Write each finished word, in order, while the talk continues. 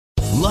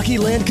Lucky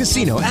Land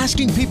Casino,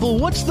 asking people,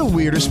 what's the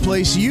weirdest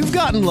place you've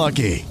gotten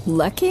lucky?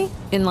 Lucky?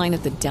 In line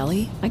at the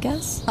deli, I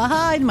guess?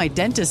 Aha, in my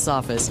dentist's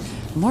office.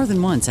 More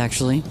than once,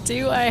 actually.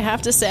 Do I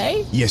have to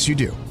say? Yes, you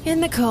do. In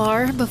the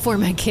car before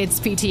my kids'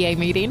 PTA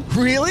meeting.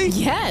 Really?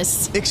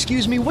 Yes.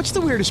 Excuse me, what's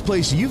the weirdest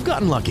place you've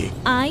gotten lucky?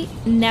 I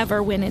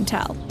never win and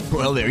tell.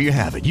 Well, there you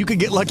have it. You can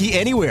get lucky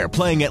anywhere,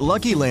 playing at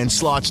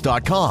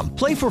LuckyLandSlots.com.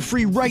 Play for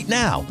free right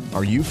now.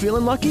 Are you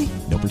feeling lucky?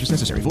 No purchase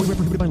necessary. Void where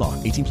prohibited by law.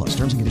 18 plus.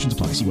 Terms and conditions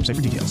apply. See website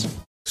for details.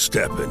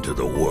 Step into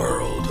the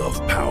world of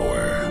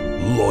power,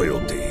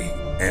 loyalty,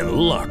 and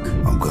luck.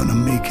 I'm gonna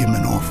make him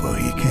an offer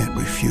he can't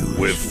refuse.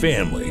 With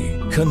family,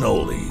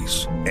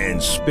 cannolis, and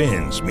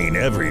spins mean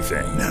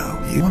everything. Now,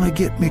 you wanna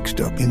get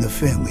mixed up in the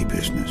family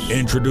business.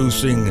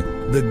 Introducing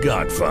The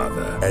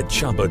Godfather at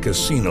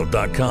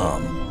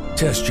ChumbaCasino.com.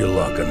 Test your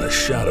luck in the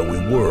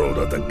shadowy world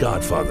of The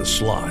Godfather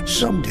slot.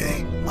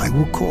 Someday, I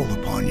will call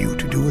upon you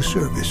to do a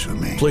service for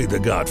me. Play The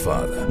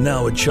Godfather,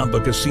 now at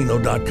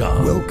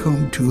ChumbaCasino.com.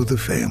 Welcome to the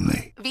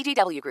family.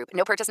 VGW Group.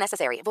 No purchase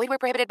necessary. Void where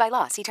prohibited by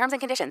law. See terms and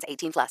conditions.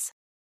 18 plus.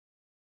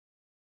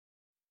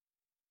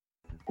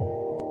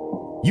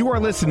 You are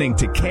listening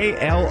to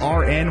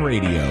KLRN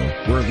Radio,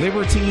 where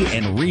liberty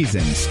and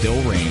reason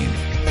still reign.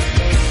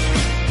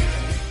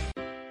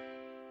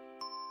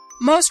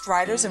 Most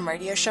writers and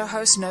radio show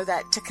hosts know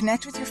that to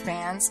connect with your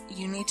fans,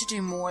 you need to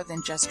do more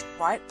than just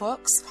write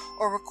books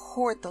or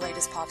record the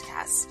latest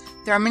podcasts.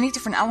 There are many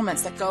different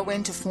elements that go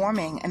into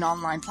forming an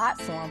online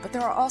platform, but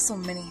there are also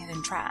many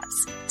hidden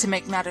traps. To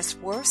make matters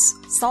worse,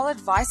 solid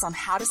advice on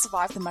how to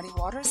survive the muddy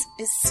waters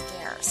is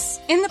scarce.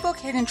 In the book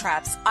Hidden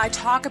Traps, I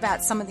talk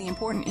about some of the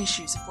important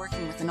issues of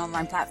working with an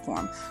online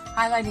platform,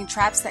 highlighting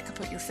traps that could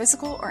put your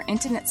physical or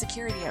internet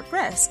security at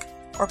risk,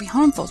 or be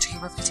harmful to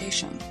your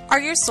reputation.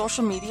 Are your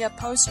social media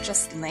posts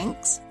just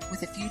links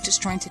with a few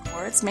disjointed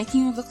words,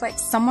 making you look like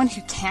someone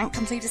who can't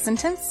complete a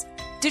sentence?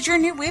 Did your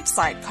new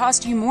website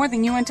cost you more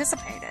than you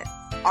anticipated?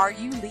 Are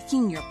you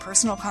leaking your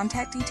personal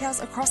contact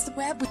details across the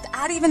web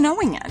without even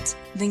knowing it?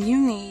 Then you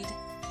need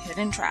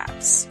Hidden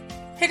Traps.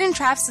 Hidden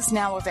Traps is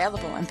now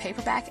available in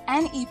paperback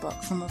and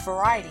ebook from a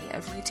variety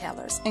of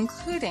retailers,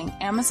 including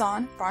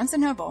Amazon, Barnes &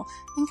 Noble,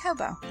 and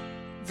Kobo.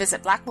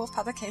 Visit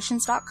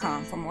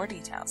blackwolfpublications.com for more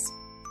details.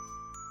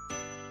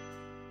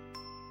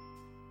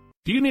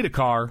 Do you need a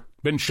car?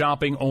 Been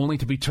shopping only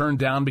to be turned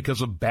down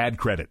because of bad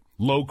credit,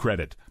 low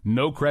credit,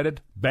 no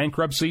credit,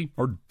 bankruptcy,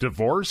 or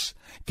divorce?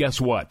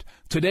 Guess what?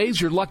 Today's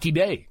your lucky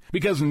day,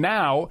 because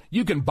now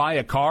you can buy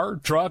a car,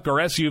 truck, or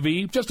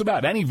SUV, just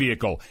about any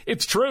vehicle.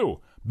 It's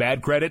true.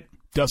 Bad credit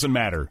doesn't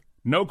matter.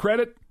 No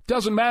credit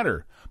doesn't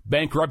matter.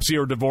 Bankruptcy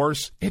or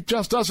divorce, it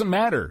just doesn't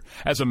matter.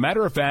 As a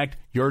matter of fact,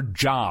 your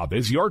job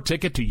is your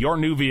ticket to your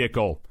new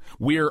vehicle.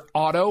 We're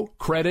Auto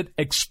Credit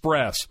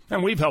Express,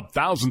 and we've helped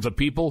thousands of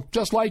people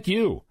just like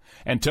you.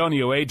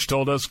 Antonio H.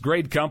 told us,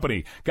 great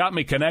company, got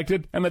me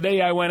connected, and the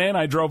day I went in,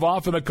 I drove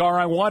off in the car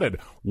I wanted.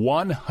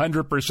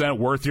 100%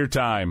 worth your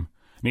time.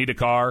 Need a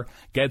car?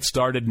 Get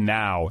started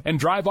now and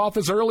drive off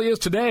as early as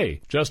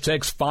today. Just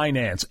text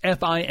FINANCE,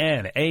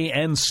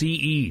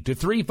 FINANCE, to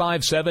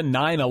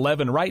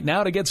 357-911 right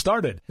now to get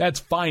started.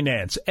 That's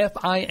FINANCE,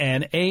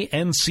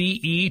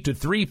 FINANCE, to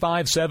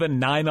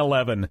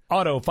 357-911.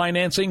 Auto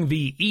financing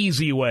the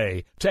easy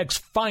way.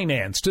 Text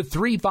FINANCE to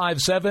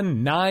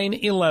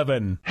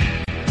 357-911.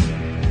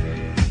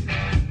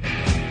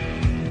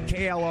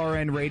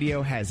 KLRN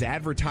Radio has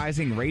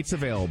advertising rates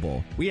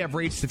available. We have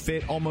rates to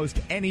fit almost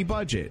any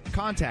budget.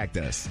 Contact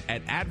us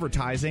at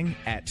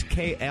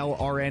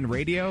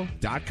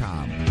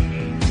advertising@klrnradio.com.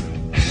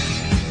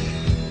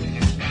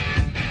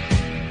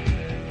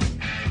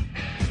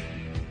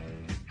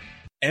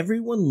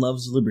 Everyone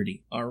loves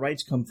liberty. Our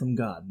rights come from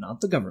God,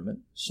 not the government.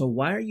 So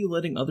why are you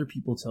letting other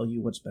people tell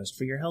you what's best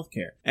for your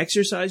healthcare?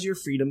 Exercise your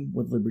freedom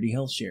with Liberty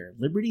Health Share.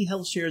 Liberty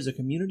Health Share is a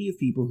community of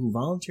people who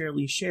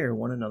voluntarily share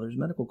one another's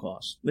medical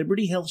costs.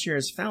 Liberty Health Share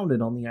is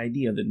founded on the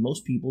idea that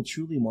most people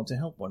truly want to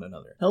help one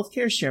another.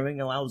 Healthcare sharing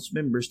allows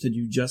members to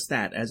do just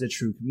that as a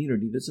true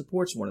community that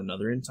supports one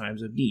another in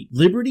times of need.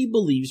 Liberty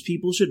believes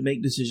people should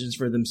make decisions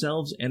for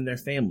themselves and their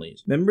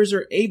families. Members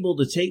are able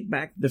to take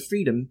back the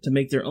freedom to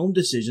make their own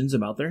decisions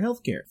about their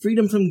healthcare.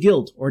 Freedom from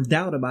guilt or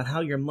doubt about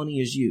how your money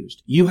is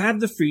used. You have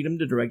the freedom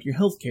to direct your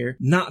healthcare,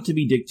 not to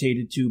be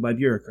dictated to by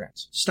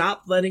bureaucrats.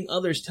 Stop letting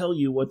others tell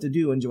you what to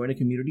do and join a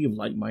community of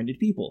like-minded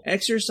people.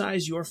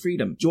 Exercise your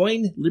freedom.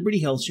 Join Liberty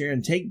Health Share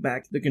and take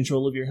back the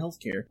control of your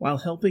healthcare while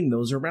helping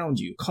those around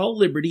you. Call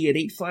Liberty at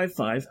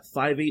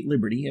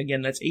 855-58-LIBERTY.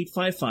 Again, that's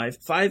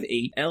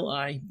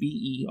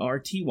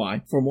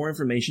 855-58-LIBERTY for more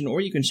information,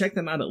 or you can check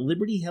them out at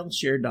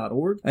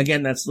libertyhealthshare.org.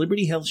 Again, that's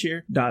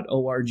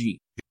libertyhealthshare.org.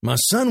 My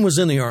son was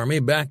in the Army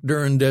back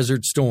during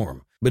Desert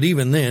Storm, but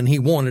even then he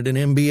wanted an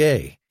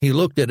MBA. He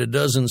looked at a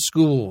dozen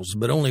schools,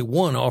 but only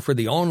one offered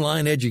the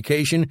online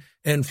education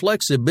and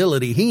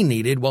flexibility he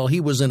needed while he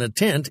was in a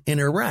tent in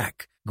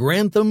Iraq.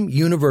 Grantham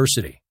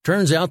University.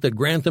 Turns out that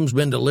Grantham's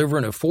been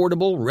delivering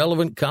affordable,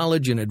 relevant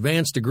college and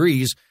advanced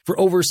degrees for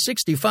over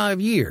 65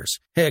 years.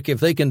 Heck,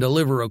 if they can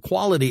deliver a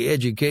quality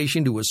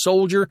education to a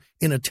soldier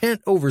in a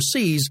tent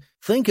overseas,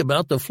 Think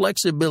about the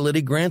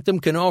flexibility Grantham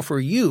can offer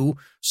you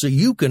so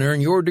you can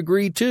earn your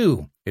degree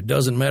too. It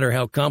doesn't matter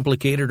how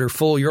complicated or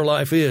full your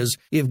life is.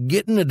 If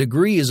getting a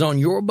degree is on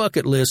your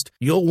bucket list,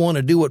 you'll want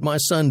to do what my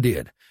son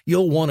did.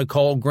 You'll want to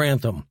call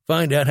Grantham.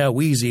 Find out how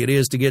easy it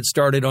is to get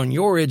started on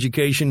your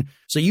education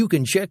so you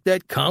can check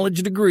that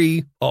college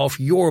degree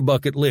off your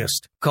bucket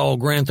list. Call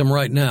Grantham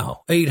right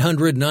now.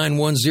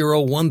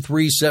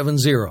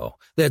 800-910-1370.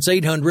 That's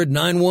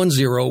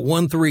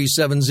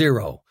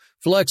 800-910-1370.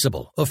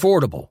 Flexible,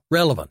 affordable,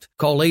 relevant.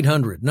 Call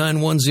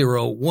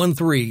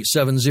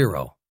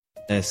 800-910-1370.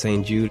 At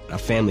St. Jude, a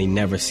family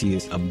never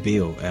sees a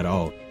bill at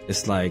all.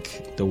 It's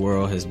like the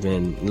world has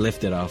been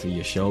lifted off of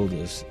your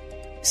shoulders.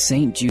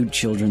 St. Jude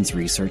Children's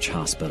Research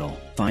Hospital.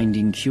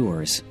 Finding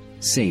cures,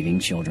 saving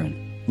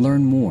children.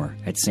 Learn more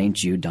at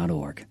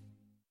stjude.org.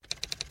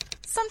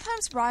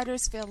 Sometimes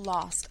riders feel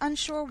lost,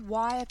 unsure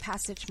why a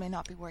passage may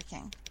not be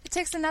working. It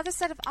takes another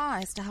set of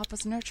eyes to help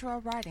us nurture our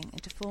writing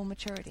into full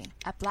maturity.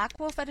 At Black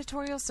Wolf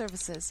Editorial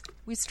Services,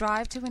 we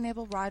strive to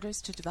enable writers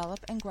to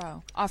develop and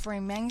grow,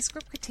 offering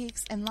manuscript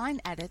critiques and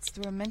line edits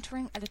through a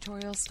mentoring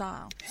editorial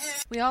style.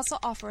 We also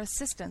offer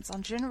assistance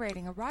on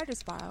generating a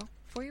writer's bio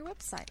for your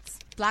websites.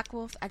 Black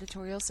Wolf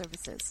Editorial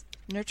Services,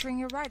 nurturing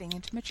your writing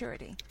into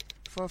maturity.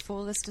 For a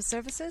full list of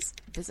services,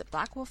 visit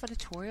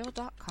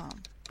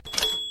blackwolfeditorial.com.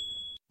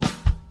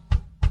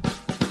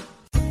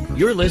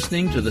 You're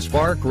listening to the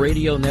Spark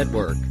Radio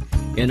Network,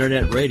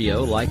 internet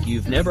radio like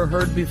you've never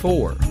heard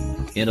before.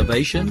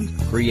 Innovation,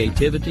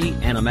 creativity,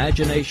 and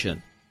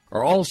imagination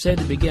are all said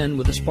to begin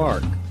with a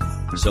spark.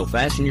 So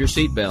fasten your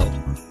seatbelt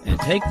and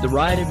take the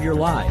ride of your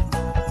life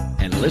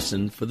and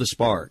listen for the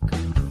spark.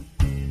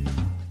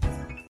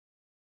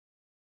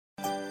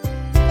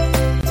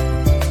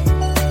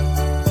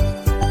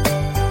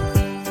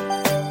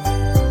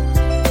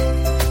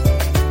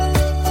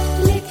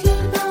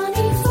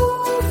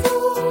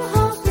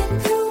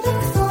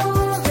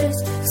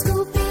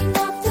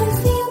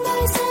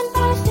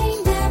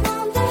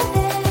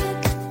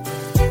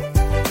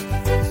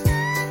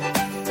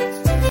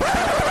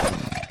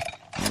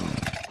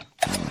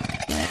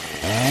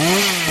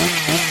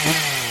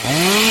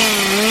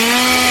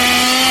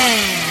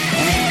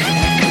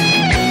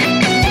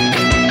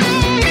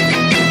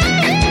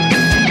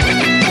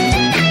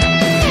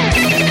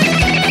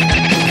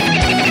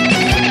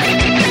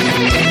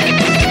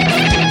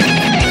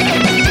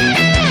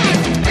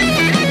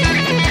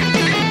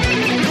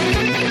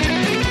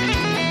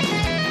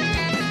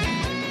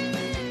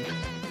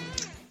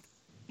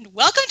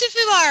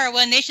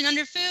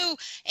 Under Foo,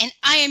 and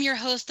I am your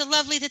host, the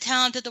lovely, the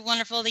talented, the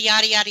wonderful, the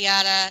yada yada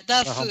yada,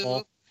 the Foo,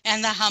 humble.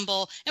 And the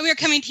humble, and we are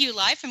coming to you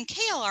live from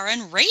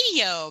KLRN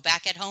Radio,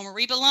 back at home where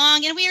we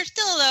belong, and we are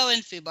still, though,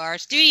 in Fubar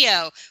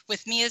Studio.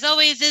 With me, as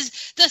always, is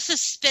the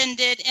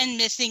suspended and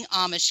missing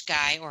Amish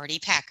guy, Orty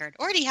Packard.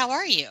 Orty, how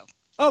are you?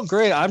 Oh,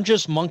 great. I'm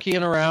just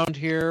monkeying around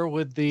here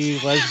with the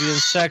lesbian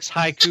sex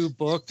haiku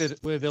book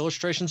with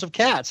illustrations of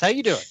cats. How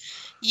you doing?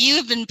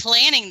 You've been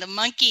planning the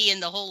monkey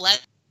and the whole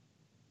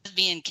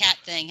lesbian cat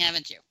thing,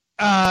 haven't you?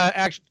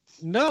 Actually,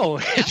 no.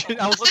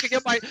 I was looking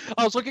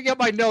at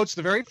my notes.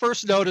 The very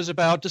first note is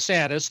about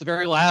DeSantis. The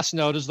very last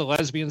note is the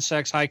lesbian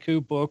sex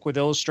haiku book with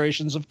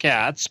illustrations of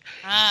cats.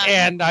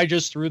 And I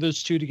just threw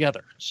those two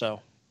together. So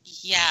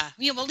yeah,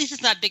 well, at least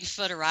it's not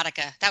Bigfoot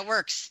erotica. That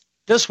works.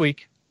 This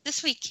week.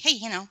 Hey,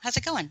 how's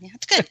it going? Yeah,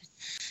 it's good.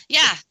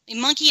 Yeah,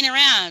 monkeying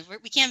around.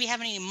 We can't be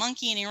having any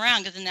monkeying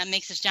around because then that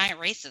makes us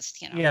giant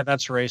racist. Yeah,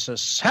 that's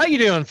racist. How you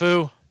doing,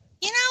 Foo?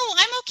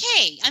 I'm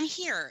okay. I'm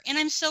here, and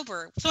I'm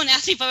sober. Someone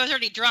asked me if I was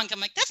already drunk. I'm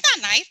like, that's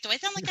not nice. Do I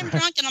sound like I'm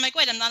drunk? And I'm like,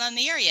 wait, I'm not on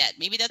the air yet.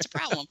 Maybe that's a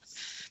problem.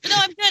 But no,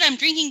 I'm good. I'm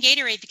drinking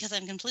Gatorade because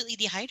I'm completely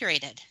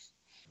dehydrated.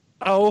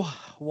 Oh,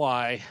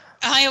 why?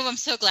 I'm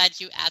so glad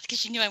you asked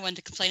because you knew I wanted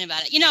to complain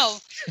about it.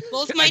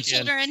 Both my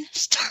children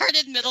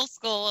started middle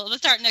school. They'll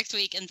start next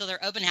week, and so their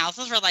open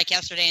houses were like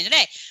yesterday and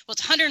today. Well,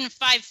 it's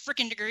 105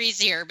 freaking degrees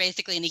here,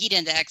 basically, in the heat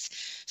index.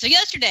 So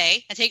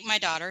yesterday, I take my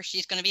daughter.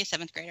 She's going to be a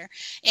 7th grader,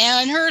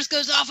 and hers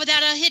goes off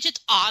without a hitch.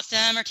 It's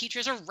awesome. Her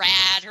teachers are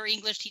rad. Her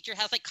English teacher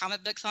has,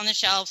 comic books on the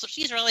shelf, so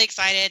she's really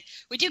excited.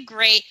 We do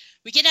great.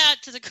 We get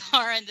out to the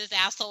car, and this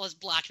asshole has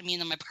blocked me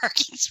into my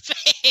parking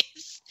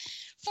space.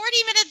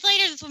 40 minutes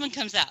later, this woman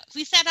comes out.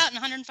 We sat out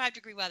in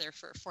 105-degree weather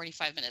for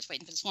 45 minutes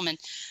waiting for this woman.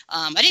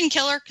 I didn't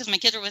kill her because my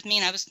kids were with me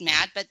and I was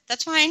mad, but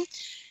that's fine.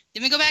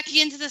 Then we go back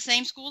again to the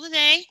same school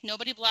today.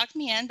 Nobody blocked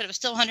me in, but it was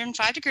still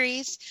 105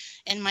 degrees.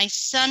 And my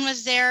son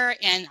was there,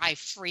 and I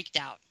freaked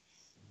out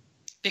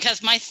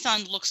because my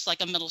son looks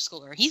like a middle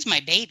schooler. He's my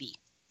baby.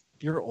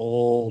 You're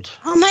old.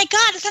 Oh my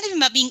God, it's not even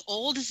about being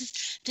old.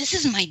 This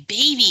is my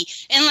baby.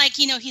 And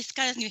he's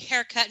got his new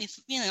haircut and he's,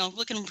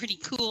 looking pretty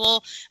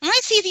cool. And I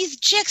see these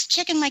chicks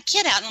checking my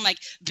kid out and I'm like,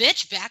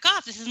 bitch, back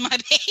off. This is my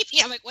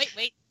baby. I'm like,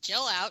 wait,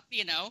 chill out,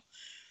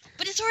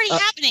 But it's already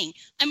happening.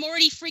 I'm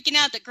already freaking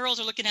out that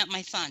girls are looking at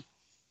my son.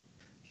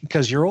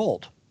 Because you're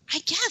old. I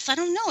guess. I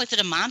don't know. Is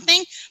it a mom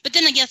thing? But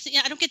then I guess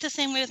I don't get the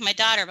same way with my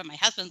daughter, but my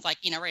husband's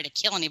ready to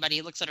kill anybody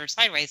who looks at her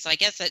sideways. So I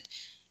guess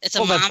it's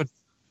a mom.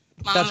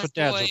 That's what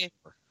dads look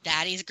for.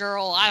 daddy's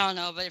girl. I don't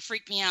know, but it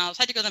freaked me out. So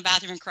I had to go to the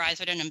bathroom and cry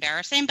so I didn't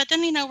embarrass him. But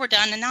then, we're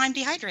done, and now I'm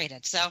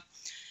dehydrated. So,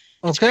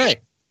 okay. Great.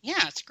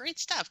 Yeah, it's great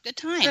stuff. Good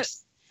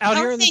times. Out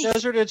here in the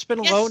desert, it's been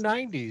low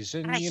 90s,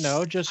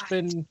 and just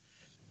been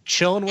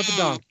chilling with the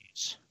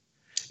donkeys.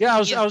 Yeah, I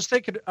was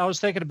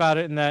thinking about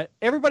it, in that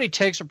everybody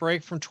takes a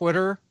break from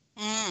Twitter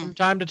from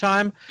time to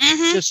time.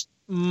 Mm-hmm. Just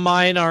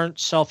mine aren't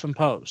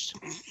self-imposed.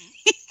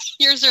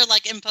 Yours are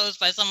like imposed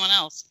by someone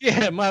else.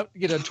 Yeah,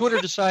 Twitter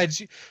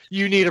decides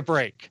you need a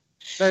break.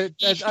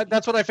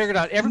 That's what I figured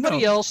out.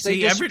 Everybody else,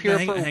 they disappear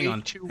for a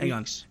week, 2 weeks. Hang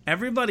on.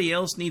 Everybody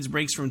else needs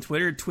breaks from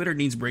Twitter. Twitter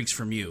needs breaks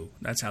from you.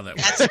 That's how that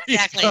works. That's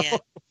exactly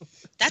it.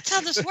 That's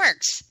how this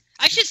works.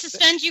 I should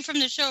suspend you from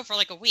the show for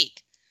like a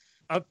week.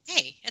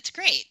 Hey, it's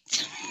great.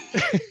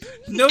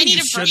 No,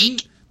 you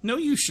shouldn't. No,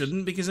 you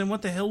shouldn't, because then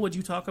what the hell would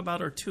you talk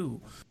about or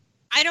to?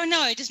 I don't know.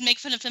 I just make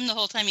fun of him the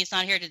whole time he's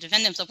not here to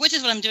defend himself, which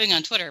is what I'm doing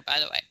on Twitter, by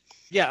the way.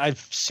 Yeah,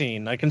 I've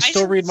seen. I can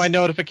still read my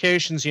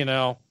notifications,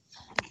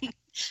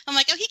 I'm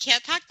like, he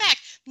can't talk back.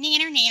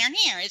 Nanner.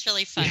 It's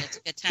really fun. It's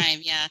a good time,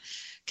 yeah.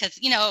 Because,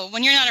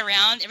 when you're not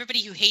around,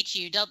 everybody who hates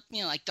you,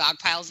 like dog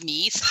piles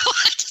me. So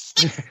I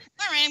just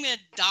all right, I'm going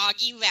to dog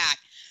you back.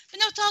 But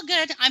no, it's all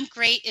good. I'm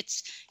great.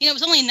 It's, it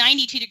was only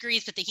 92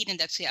 degrees, but the heat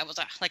index, I was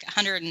like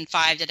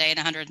 105 today and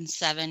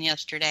 107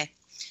 yesterday.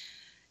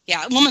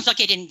 Yeah, a woman's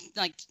lucky I didn't,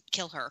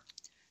 kill her.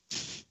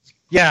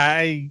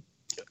 Yeah,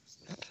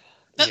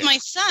 But my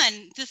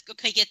son,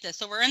 get this.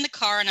 So we're in the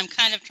car, and I'm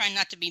kind of trying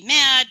not to be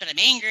mad, but I'm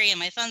angry. And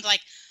my son's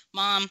like,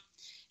 Mom,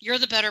 you're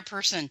the better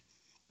person.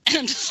 And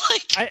I'm just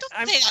like,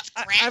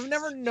 I've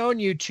never known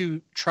you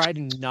to try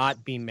to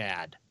not be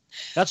mad.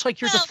 That's like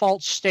your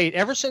default state.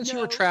 Ever since you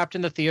were trapped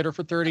in the theater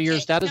for 30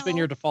 years, that has been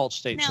your default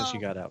state since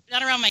you got out.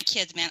 Not around my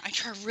kids, man. I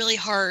try really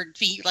hard to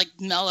be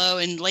mellow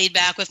and laid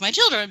back with my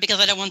children because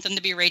I don't want them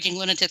to be raging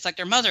lunatics like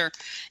their mother.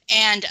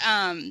 And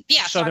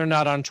So they're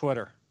not on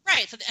Twitter.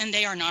 Right, and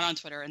they are not on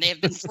Twitter, and they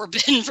have been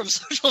forbidden from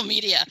social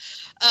media.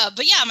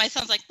 But yeah, my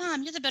son's like,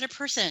 Mom, you're the better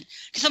person.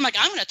 Because I'm like,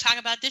 I'm going to talk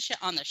about this shit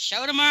on the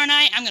show tomorrow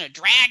night. I'm going to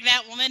drag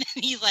that woman.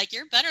 And he's like,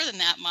 you're better than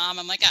that, Mom.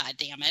 I'm like, God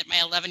damn it. My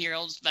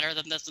 11-year-old's better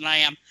than this than I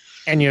am.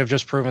 And you have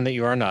just proven that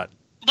you are not.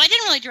 But I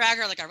didn't really drag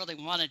her like I really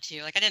wanted to.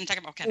 I didn't talk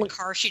about what kind of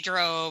car she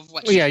drove.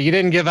 You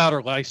didn't give out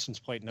her license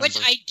plate number. Which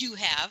I do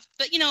have.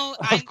 But,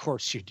 Of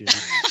course you do.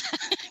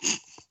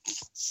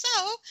 So...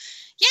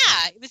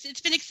 yeah,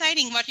 it's been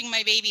exciting watching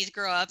my babies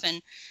grow up,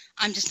 and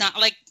I'm just not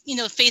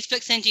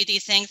Facebook sends you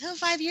these things.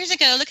 5 years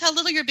ago, look how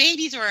little your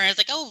babies were. And it's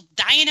like,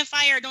 die in a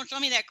fire. Don't show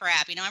me that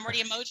crap. I'm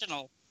already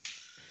emotional.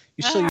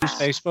 You still use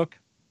Facebook?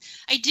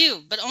 I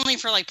do, but only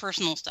for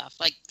personal stuff,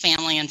 like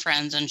family and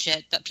friends and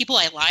shit. But people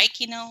I like,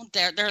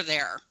 they're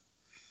there.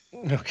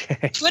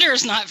 Okay. Twitter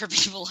is not for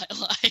people I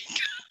like.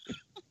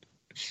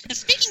 And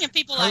speaking of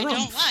people I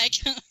don't like.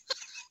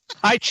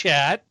 Hi,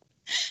 chat.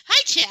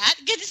 Hi, chat.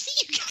 Good to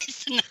see you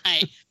guys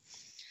tonight.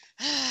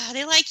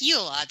 They like you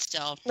a lot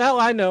still. No,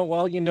 I know.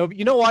 Well, you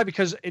know why?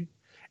 Because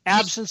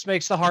absence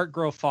makes the heart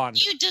grow fond.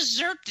 You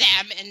desert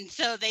them, and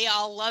so they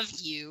all love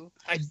you.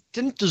 I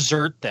didn't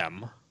desert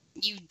them.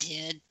 You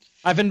did.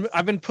 I've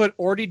been put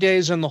 40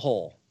 days in the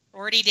hole.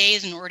 40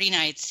 days and 40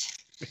 nights.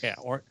 Yeah,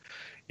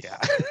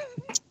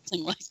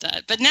 something like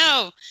that. But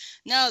no,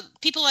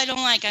 people I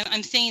don't like.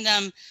 I'm seeing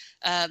them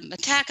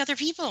attack other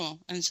people,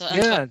 and so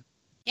yeah.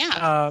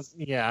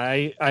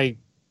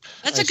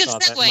 That's a good segue.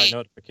 That in my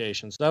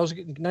notifications. That was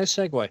a nice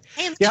segue.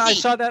 Hey, I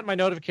saw that in my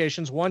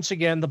notifications. Once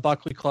again, the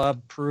Buckley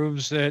Club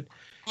proves that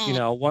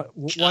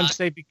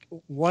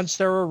once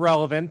they're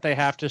irrelevant, they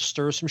have to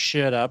stir some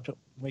shit up.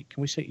 Wait,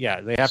 can we say? Yeah,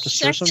 they have to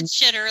stir some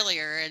shit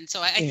earlier, and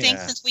so I think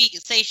since we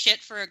say shit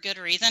for a good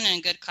reason and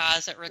a good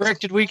cause, Rick,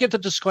 did we get the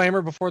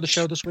disclaimer before the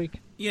show this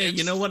week? Yeah,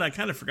 you know what? I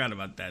kind of forgot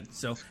about that.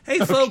 So, hey,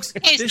 folks,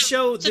 this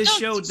show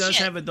does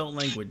have adult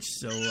language.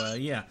 So,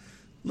 yeah.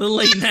 A little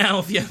late now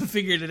if you haven't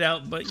figured it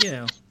out, but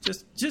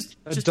just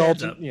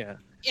adult, yeah.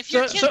 If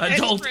your kid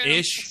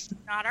adult-ish, it's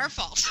not our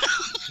fault.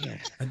 Yeah,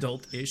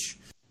 adult-ish.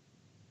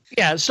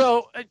 Yeah,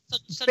 so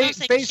don't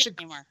say shit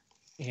anymore.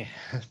 Yeah,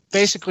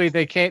 basically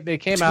they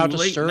came out to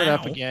stir it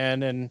up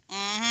again, and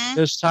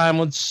this time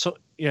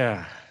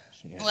yeah.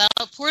 Well,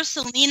 poor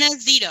Selena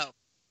Zito.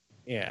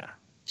 Yeah,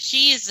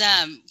 she is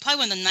probably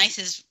one of the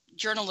nicest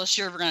journalists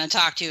you're ever going to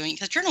talk to,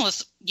 because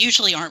journalists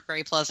usually aren't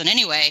very pleasant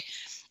anyway.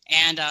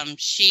 And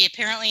she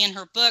apparently in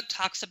her book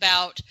talks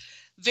about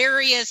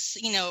various,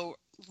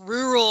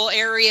 rural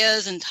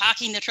areas and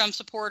talking to Trump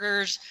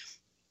supporters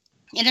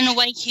and in a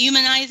way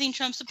humanizing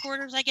Trump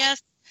supporters, I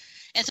guess.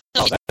 And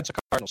so that's a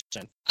cardinal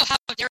sin. How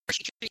dare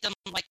she treat them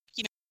like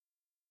human?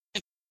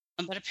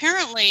 But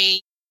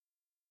apparently,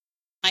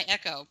 my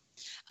echo.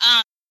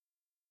 I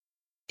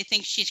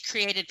think she's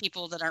created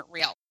people that aren't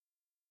real.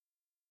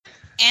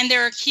 And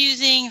they're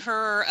accusing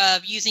her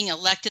of using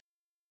elected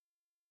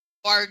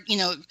or,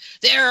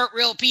 they aren't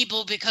real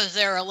people because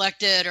they're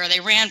elected or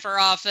they ran for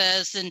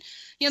office. And,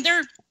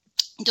 they're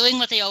doing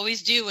what they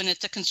always do when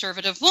it's a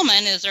conservative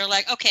woman is they're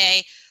like,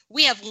 okay,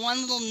 we have one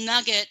little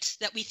nugget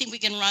that we think we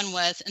can run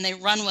with, and they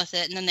run with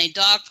it, and then they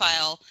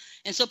dogpile.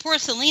 And so poor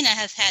Selena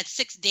has had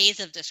 6 days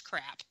of this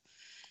crap.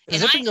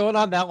 Has it been going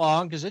on that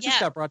long? Because it just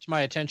got brought to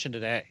my attention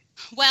today.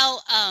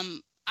 Well,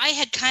 I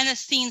had kind of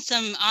seen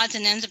some odds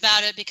and ends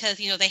about it because,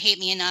 they hate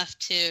me enough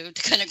to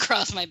kind of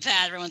cross my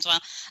path every once in a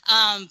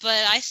while.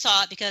 But I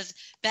saw it because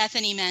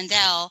Bethany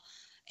Mandel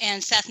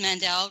and Seth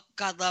Mandel,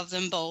 God love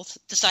them both,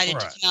 decided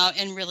to come out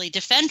and really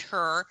defend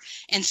her.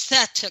 And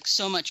Seth took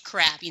so much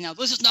crap.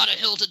 This is not a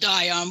hill to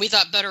die on. We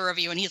thought better of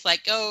you. And he's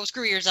like, oh,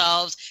 screw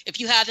yourselves. If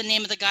you have the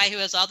name of the guy who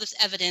has all this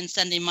evidence,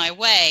 send him my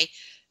way.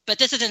 But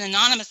this is an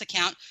anonymous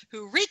account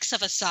who reeks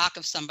of a sock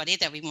of somebody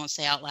that we won't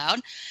say out loud.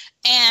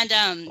 And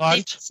they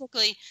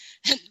basically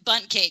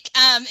bunt cake.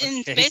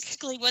 And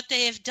basically what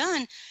they have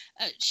done,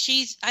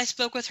 I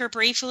spoke with her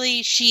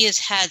briefly. She has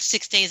had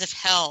 6 days of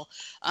hell.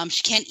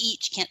 She can't eat.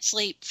 She can't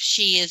sleep.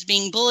 She is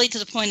being bullied to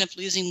the point of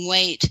losing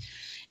weight.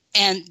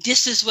 And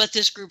this is what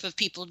this group of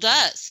people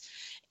does.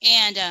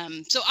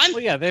 And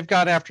they've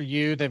gone after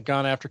you. They've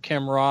gone after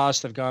Kim Ross.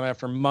 They've gone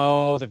after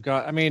Mo.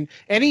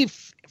 Any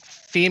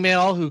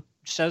female who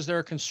says they're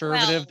a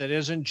conservative that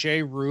isn't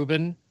Jay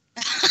Rubin.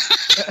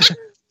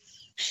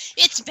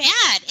 It's bad.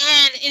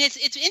 And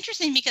it's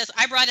interesting because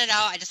I brought it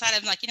out. I decided,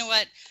 I'm like, you know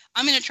what?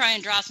 I'm going to try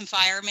and draw some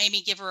fire,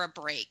 maybe give her a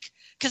break.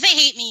 Because they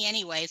hate me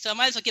anyway, so I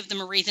might as well give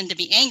them a reason to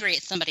be angry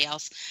at somebody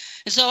else.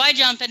 And so I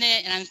jump in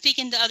it, and I'm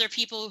speaking to other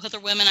people, other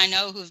women I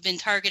know who've been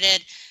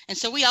targeted. And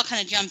so we all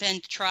kind of jump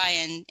in to try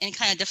and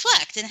kind of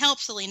deflect and help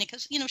Selena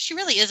because, she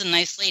really is a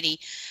nice lady.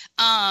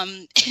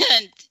 And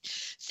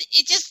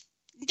it just...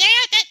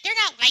 They're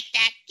not like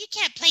that. You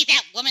can't play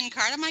that woman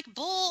card. I'm like,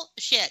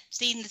 bullshit.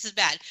 See, this is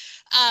bad.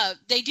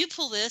 They do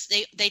pull this.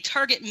 They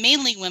target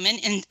mainly women.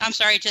 And I'm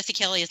sorry, Jesse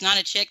Kelly is not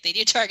a chick. They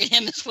do target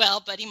him as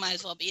well, but he might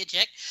as well be a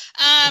chick.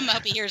 I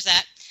hope he hears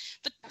that.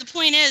 But the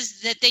point is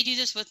that they do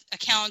this with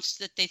accounts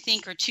that they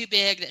think are too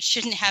big, that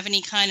shouldn't have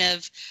any kind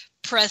of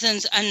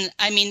presence. And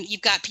you've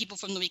got people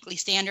from the Weekly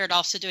Standard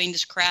also doing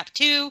this crap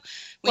too.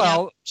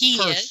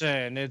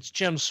 It's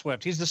Jim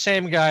Swift. He's the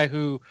same guy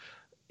who,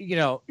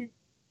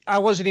 I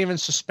wasn't even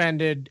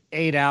suspended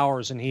 8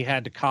 hours and he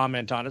had to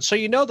comment on it. So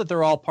that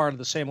they're all part of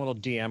the same little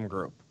DM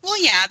group.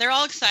 Well, yeah, they're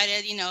all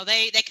excited.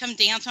 They come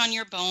dance on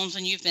your bones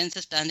when you've been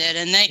suspended.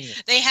 And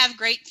they have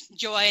great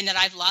joy in that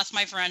I've lost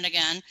my friend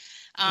again.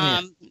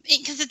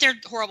 Because they're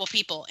horrible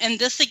people. And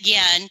this,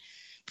 again,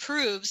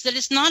 proves that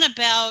it's not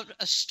about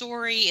a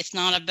story. It's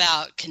not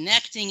about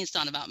connecting. It's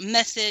not about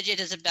message.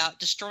 It is about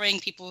destroying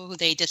people who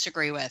they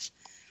disagree with,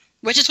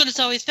 which is what it's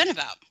always been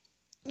about.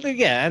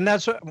 Yeah, and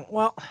that's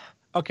what,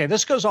 okay,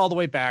 this goes all the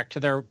way back to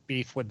their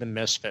beef with the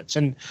Misfits.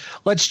 And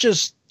let's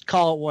just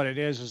call it what it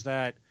is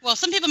that... Well,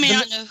 some people may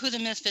not know who the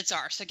Misfits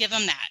are, so give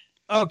them that.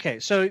 Okay,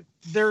 so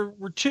there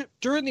were two...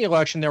 During the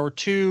election, there were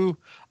two...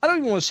 I don't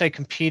even want to say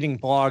competing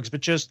blogs,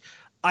 but just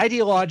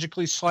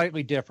ideologically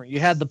slightly different.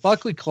 You had the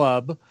Buckley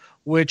Club,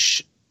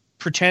 which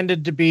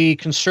pretended to be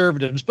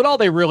conservatives, but all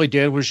they really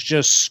did was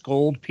just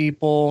scold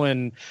people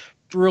and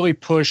really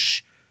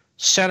push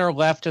center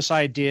leftist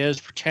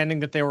ideas, pretending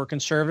that they were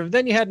conservative.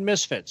 Then you had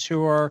Misfits,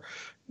 who are,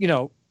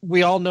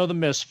 we all know the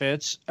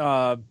Misfits,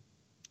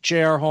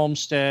 J.R.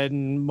 Homestead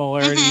and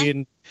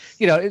Molarity,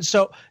 and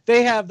so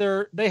they have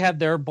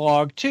their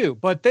blog too,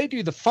 but they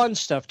do the fun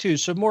stuff too.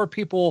 So more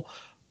people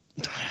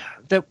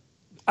that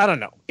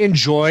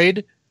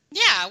enjoyed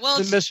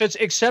the Misfits,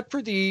 except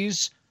for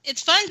these.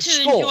 It's fun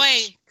to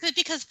enjoy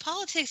because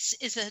politics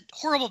is a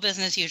horrible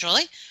business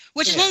usually,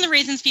 which is one of the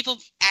reasons people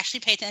actually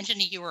pay attention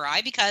to you or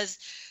I, because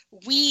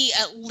we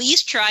at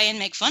least try and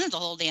make fun of the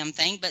whole damn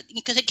thing, but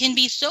because it can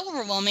be so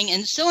overwhelming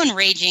and so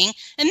enraging,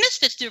 and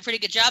Misfits do a pretty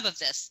good job of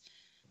this.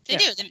 They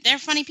do. They're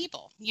funny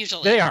people,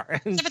 usually. They are.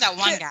 Except for that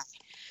one guy.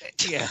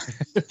 Yeah.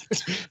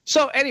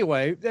 So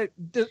anyway, the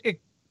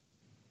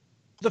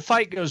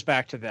fight goes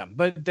back to them,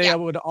 but they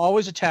would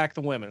always attack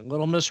the women.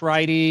 Little Miss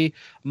Righty,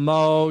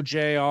 Mo,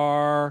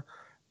 JR,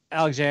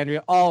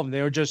 Alexandria, all of them.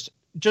 They were just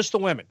the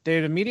women.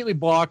 They'd immediately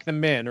block the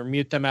men or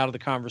mute them out of the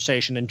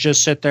conversation and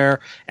just sit there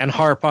and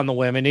harp on the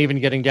women,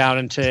 even getting down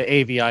into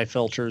AVI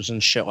filters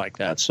and shit like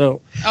that.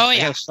 So I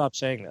gotta stop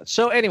saying that.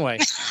 So anyway,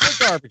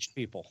 they're garbage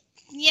people.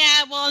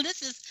 Yeah, well,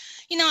 this is,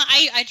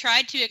 I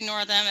tried to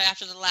ignore them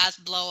after the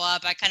last blow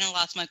up. I kind of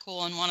lost my cool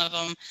on one of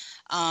them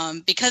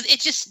because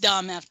it's just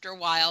dumb after a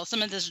while.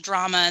 Some of this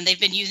drama, and they've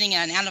been using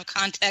an out of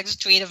context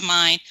tweet of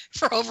mine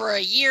for over a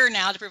year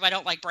now to prove I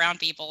don't like brown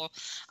people.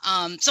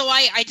 So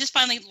I just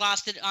finally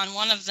lost it on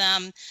one of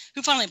them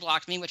who finally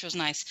blocked me, which was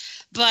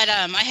nice. But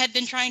I had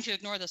been trying to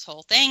ignore this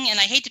whole thing, and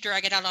I hate to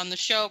drag it out on the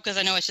show because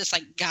I know it's just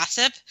like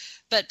gossip.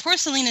 But poor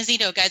Selena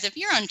Zito, guys, if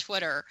you're on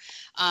Twitter,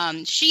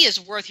 she is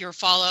worth your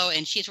follow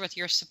and she's worth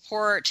your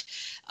support.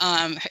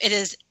 It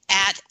is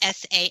at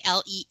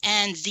SALENZITO,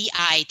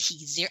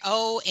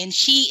 and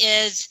she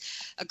is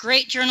a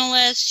great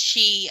journalist.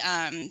 She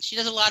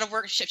does a lot of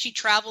work. She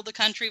traveled the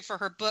country for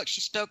her book. She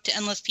spoke to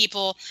endless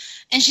people,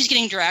 and she's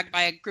getting dragged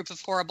by a group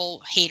of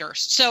horrible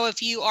haters. So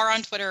if you are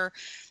on Twitter,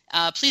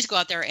 please go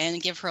out there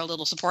and give her a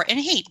little support. And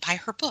hey, buy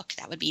her book.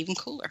 That would be even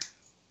cooler.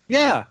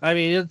 Yeah, I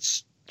mean,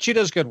 she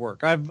does good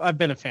work. I've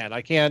been a fan.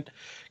 I can't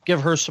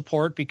give her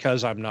support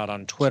because I'm not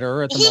on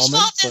Twitter at the moment. Whose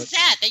fault is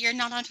that you're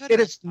not on Twitter? It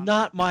is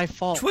not my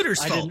fault.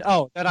 Twitter's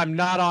fault. That I'm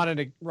not on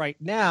it right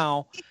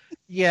now.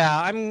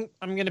 Yeah, I'm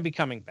going to be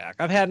coming back.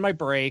 I've had my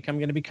break. I'm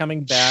going to be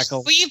coming back.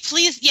 Will you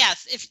please?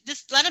 Yes. If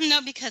just let them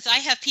know, because I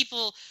have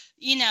people,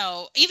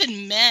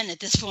 even men at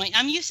this point.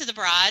 I'm used to the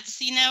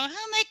broads.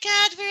 Oh my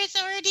God, where's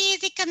Artie?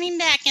 Is he coming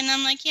back? And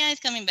I'm like, yeah,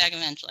 he's coming back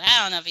eventually.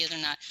 I don't know if he is or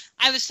not.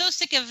 I was so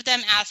sick of them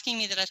asking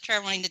me that I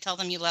started wanting to tell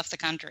them you left the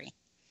country.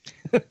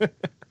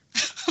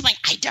 I'm like,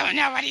 I don't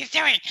know what he's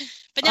doing.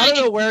 But now I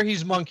don't know where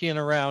he's monkeying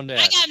around at.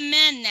 I got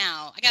men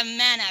now. I got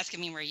men asking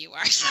me where you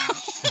are.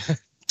 So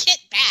get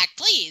back,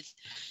 please.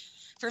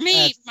 For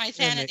me, for my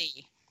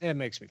sanity. It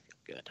makes me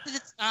feel good.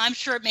 I'm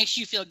sure it makes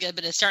you feel good,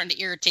 but it's starting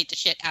to irritate the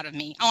shit out of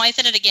me. Oh, I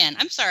said it again.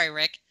 I'm sorry,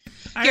 Rick.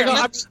 I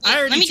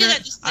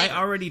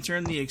already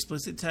turned the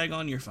explicit tag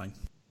on. You're fine.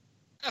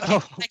 Okay,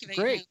 thank you,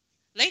 great.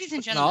 Ladies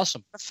and gentlemen,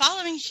 awesome. The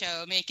following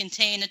show may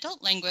contain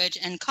adult language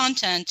and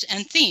content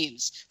and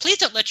themes. Please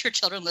don't let your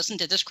children listen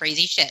to this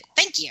crazy shit.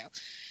 Thank you.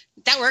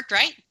 That worked,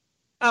 right?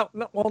 Oh,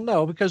 no, well,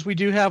 no, because we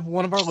do have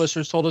one of our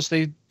listeners told us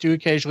they do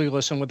occasionally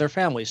listen with their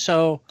families.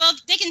 So, well,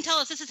 they can tell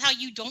us this is how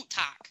you don't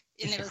talk,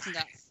 and they listen to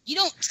us. You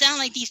don't sound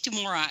like these two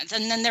morons,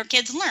 and then their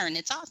kids learn.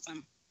 It's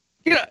awesome.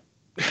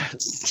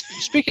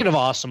 Speaking of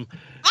awesome.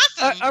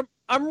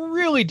 I'm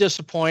really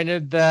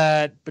disappointed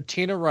that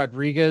Bettina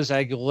Rodriguez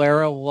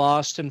Aguilera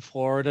lost in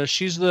Florida.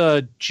 She's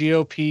the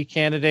GOP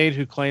candidate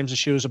who claims that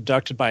she was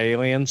abducted by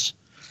aliens.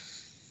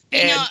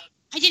 I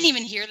didn't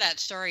even hear that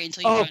story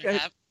until you brought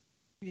it up.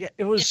 Yeah,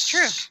 it was. It's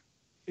true.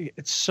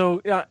 It's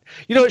so.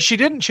 She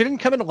didn't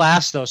come in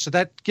last though, so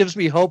that gives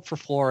me hope for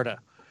Florida.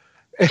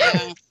 Come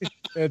on,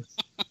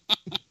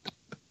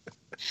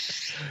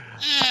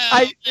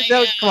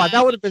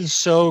 that would have been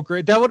so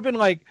great. That would have been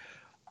like.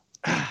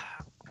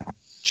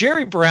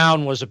 Jerry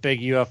Brown was a big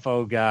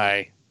UFO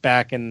guy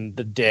back in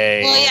the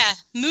day. Well, yeah,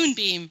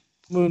 Moonbeam.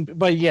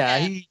 But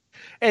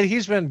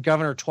he's been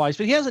governor twice,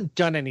 but he hasn't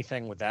done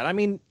anything with that. I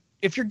mean,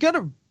 if you're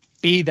gonna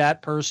be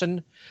that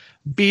person,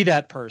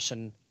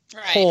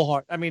 right. Whole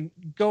heart. I mean,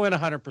 go in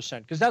 100%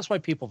 because that's why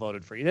people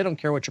voted for you. They don't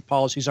care what your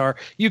policies are.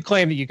 You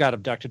claim that you got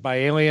abducted by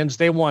aliens.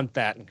 They want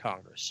that in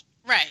Congress.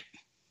 Right.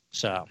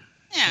 So.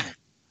 Yeah,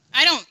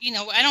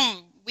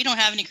 we don't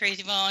have any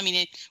crazy. Well, I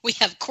mean, we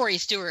have Corey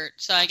Stewart,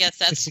 so I guess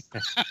that's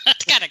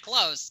that's kind of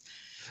close.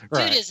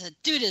 Right.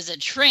 Dude is a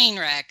train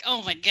wreck.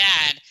 Oh my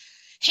God.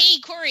 Hey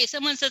Corey,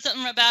 someone said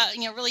something about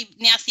really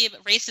nasty,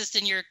 racist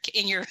in your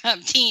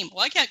team.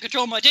 Well, I can't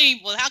control my team.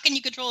 Well, how can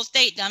you control a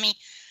state, dummy?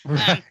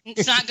 Right.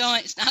 It's not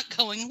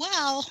going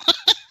well.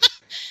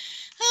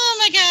 Oh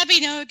my God,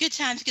 but good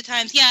times.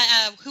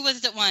 Yeah. Who was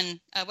it that won?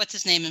 What's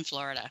his name in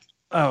Florida?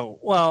 Oh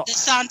well,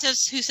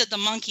 DeSantis, who said the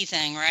monkey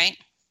thing, right?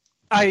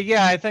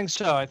 I think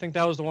so. I think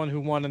that was the one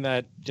who won in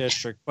that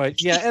district. But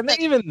yeah, and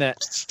even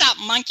that. Stop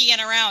monkeying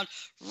around,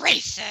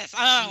 racist.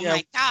 Oh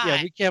my God.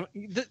 Yeah, we can't.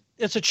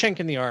 It's a chink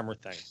in the armor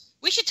thing.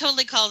 We should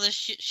totally call this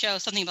show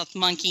something about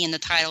monkey in the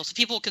title, so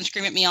people can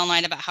scream at me all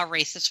night about how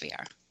racist we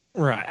are.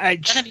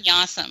 Right. That'd be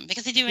awesome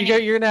because they do.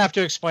 You're gonna have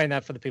to explain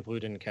that for the people who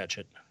didn't catch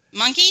it.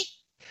 Monkey.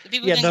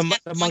 The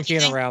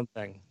monkeying around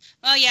thing.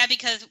 Well, yeah,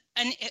 because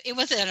it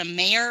was a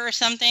mayor or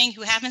something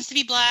who happens to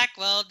be black.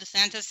 Well,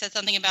 DeSantis said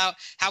something about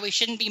how we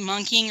shouldn't be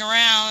monkeying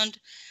around.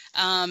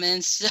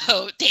 And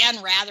so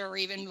Dan Rather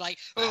even like,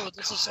 oh,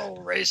 this is so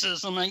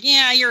racist. I'm like,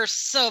 yeah, you're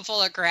so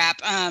full of crap.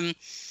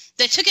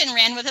 They took it and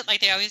ran with it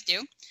like they always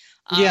do.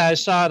 Yeah, I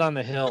saw it on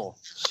the Hill.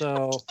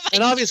 So,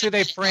 and obviously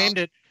they framed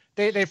it.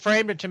 They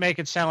framed it to make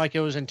it sound like it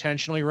was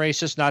intentionally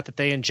racist, not that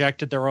they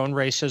injected their own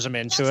racism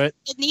into it.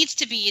 It needs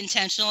to be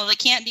intentional. They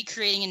can't be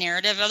creating a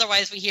narrative.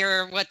 Otherwise, we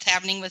hear what's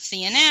happening with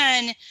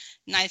CNN.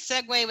 Nice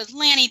segue with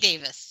Lanny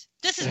Davis.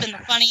 This has been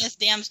the funniest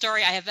damn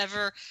story I have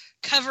ever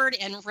covered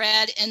and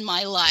read in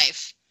my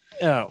life.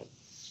 Oh.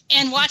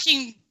 And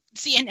watching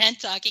CNN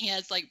talking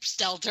heads like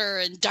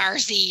Stelter and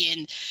Darcy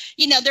and,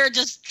 they're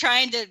just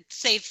trying to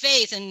save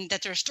face and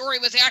that their story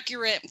was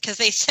accurate because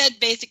they said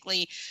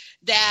basically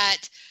that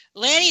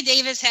Lanny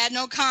Davis had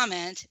no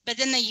comment, but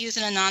then they used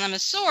an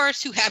anonymous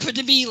source who happened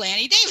to be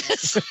Lanny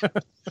Davis.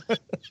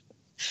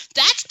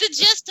 That's the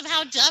gist of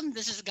how dumb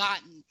this has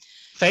gotten.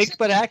 Fake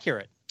but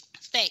accurate.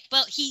 Fake.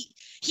 Well, he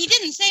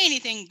didn't say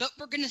anything, but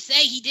we're going to say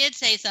he did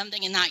say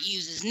something and not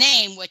use his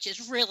name, which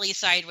is really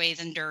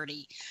sideways and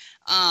dirty.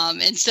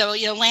 And so,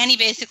 Lanny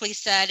basically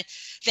said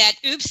that,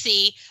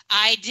 oopsie,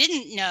 I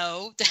didn't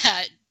know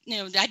that,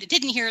 I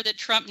didn't hear that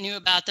Trump knew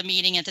about the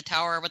meeting at the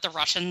tower with the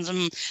Russians.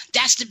 And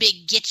that's the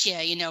big get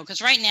you,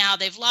 because right now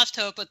they've lost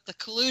hope with the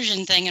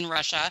collusion thing in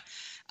Russia.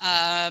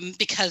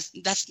 Because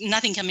that's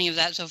nothing coming of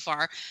that so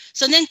far.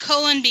 So then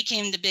Cohen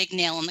became the big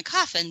nail in the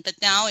coffin. But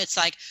now it's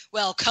like,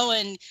 well,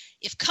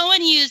 if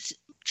Cohen used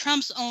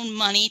Trump's own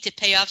money to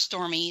pay off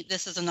Stormy,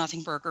 this is a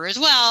nothing burger as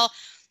well.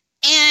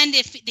 And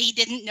if he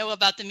didn't know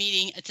about the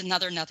meeting, it's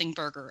another nothing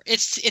burger.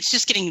 It's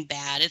just getting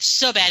bad. It's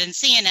so bad. And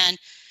CNN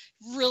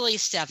really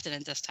stepped in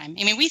it this time.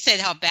 I mean, we said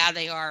how bad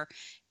they are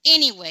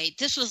Anyway,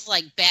 this was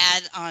like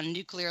bad on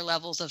nuclear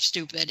levels of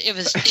stupid. It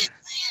was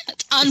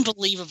it's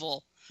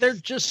unbelievable. They're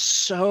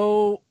just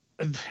so...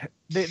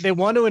 They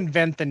want to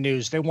invent the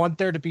news. They want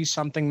there to be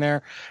something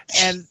there,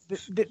 and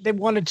they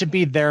want it to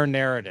be their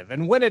narrative.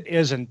 And when it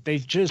isn't, they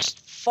just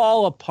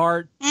fall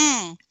apart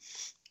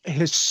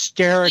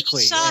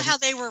hysterically. You saw how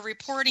they were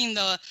reporting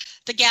the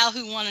gal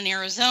who won in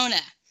Arizona.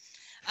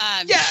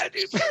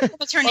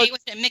 What's her name?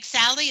 Was it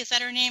McSally? Is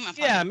that her name?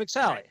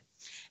 McSally.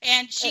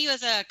 And she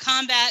was a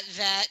combat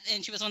vet,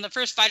 and she was one of the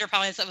first fighter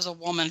pilots that was a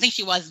woman. I think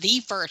she was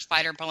the first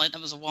fighter pilot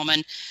that was a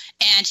woman,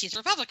 and she's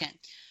Republican.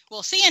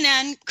 Well,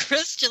 CNN,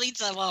 Chris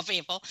Chalitza, of all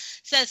people,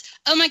 says,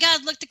 oh, my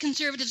God, look, the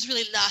conservatives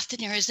really lost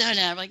in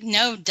Arizona. I'm like,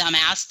 no,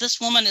 dumbass.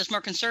 This woman is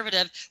more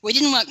conservative. We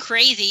didn't want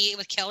crazy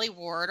with Kelly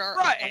Ward or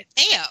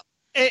Theo.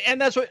 And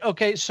that's what,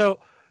 okay,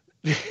 so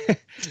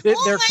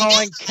they're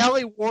calling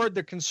Kelly Ward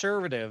the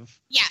conservative.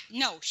 Yeah,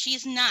 no,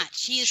 she's not.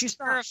 She's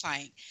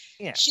terrifying.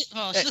 Yeah. She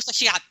looks like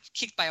she got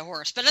kicked by a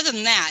horse. But other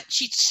than that,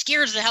 she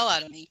scares the hell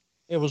out of me.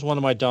 It was one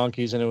of my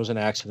donkeys, and it was an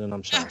accident.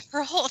 I'm sorry.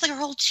 Her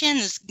whole chin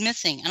is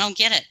missing. I don't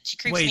get it. She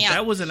creeps me out. Wait,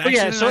 that was an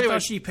accident? I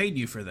thought she paid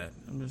you for that.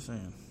 I'm just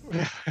saying.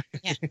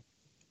 Yeah.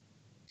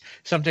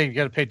 Someday you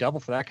got to pay double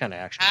for that kind of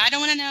action. I don't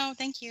want to know.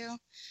 Thank you.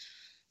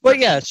 Well,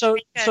 yeah. So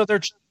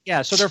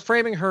they're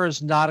framing her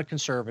as not a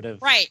conservative.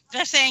 Right.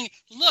 They're saying,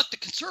 look, the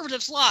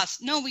conservatives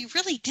lost. No, we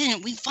really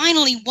didn't. We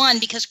finally won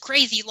because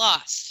crazy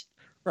lost.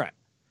 Right.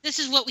 This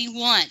is what we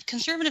want.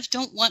 Conservatives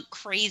don't want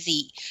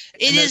crazy.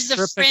 It is the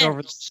tripping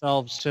over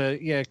themselves to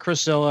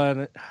Chriszilla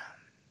and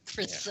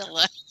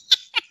Chriszilla.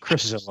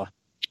 Chriszilla.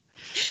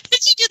 Did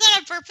you do that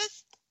on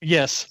purpose?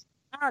 Yes.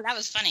 Oh, that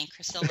was funny,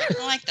 Chriszilla.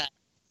 I like that.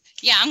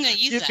 Yeah, I'm going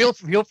to use that.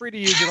 Feel free to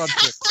use it on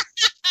Twitter.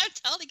 I'm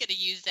totally going to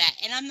use that,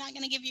 and I'm not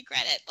going to give you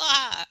credit.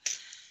 Blah.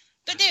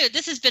 But, dude,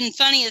 this has been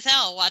funny as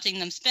hell watching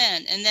them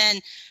spin. And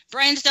then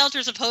Brian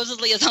Stelter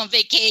supposedly is on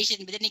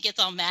vacation, but then he gets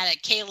all mad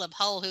at Caleb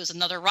Hull, who's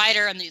another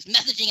writer, and he's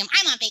messaging him,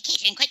 I'm on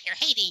vacation, quit your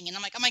hating. And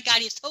I'm like, oh, my God,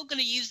 he's so going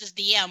to use this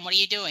DM. What are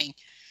you doing?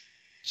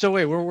 So,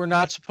 wait, we're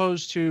not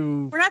supposed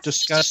to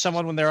discuss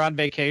someone when they're on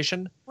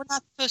vacation? We're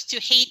not supposed to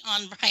hate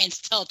on Brian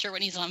Stelter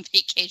when he's on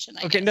vacation,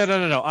 I guess.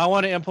 No. I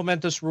want to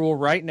implement this rule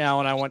right now,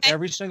 and I want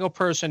every single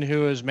person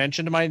who has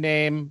mentioned my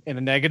name in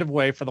a negative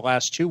way for the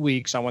last 2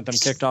 weeks, I want them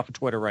kicked off of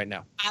Twitter right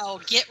now. I'll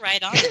get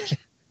right on it.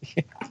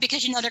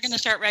 Because, they're going to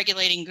start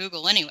regulating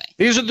Google anyway.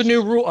 These are the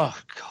new rules. Oh,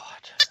 God.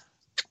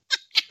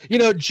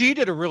 G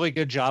did a really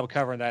good job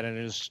covering that in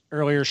his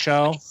earlier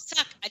show.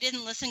 I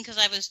didn't listen because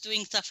I was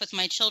doing stuff with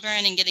my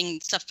children and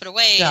getting stuff put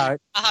away. Yeah,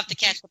 I'll have to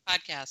catch the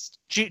podcast.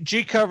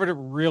 G covered it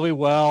really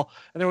well.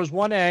 And there was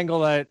one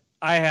angle that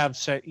I have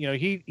said,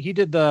 he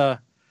did the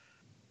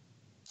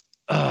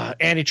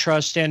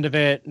antitrust end of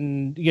it.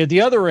 And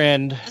the other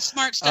end. The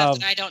smart stuff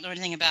that I don't know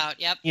anything about.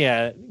 Yep.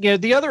 Yeah.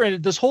 The other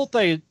end, this whole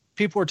thing,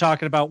 people were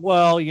talking about,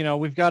 well,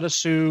 we've got to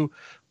sue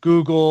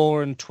Google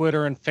and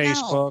Twitter and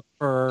Facebook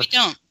for. We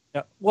don't.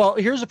 Well,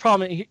 here's the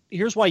problem.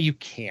 Here's why you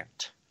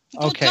can't.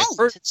 Okay.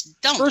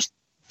 Don't.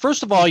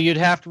 First of all, you'd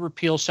have to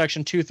repeal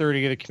Section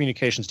 230 of the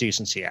Communications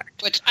Decency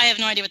Act. Which I have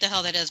no idea what the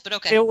hell that is, but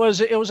okay. It was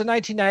a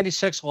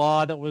 1996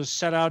 law that was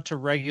set out to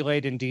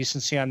regulate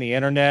indecency on the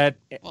internet.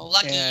 Well,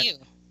 lucky you.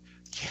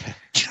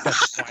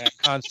 That's why I'm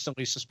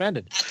constantly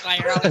suspended. That's why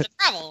you're always in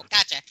trouble.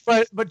 Gotcha.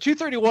 But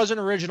 230 wasn't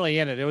originally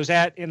in it. It was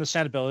in the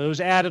Senate bill. It was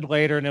added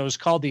later, and it was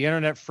called the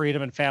Internet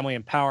Freedom and Family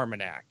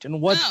Empowerment Act.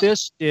 And what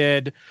this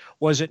did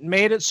was it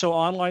made it so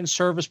online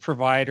service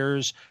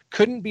providers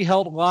couldn't be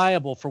held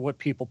liable for what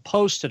people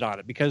posted on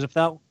it. Because if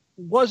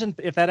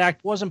that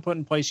act wasn't put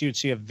in place, you'd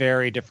see a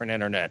very different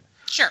internet.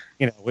 Sure.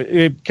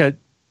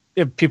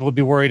 If people would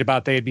be worried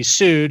about they'd be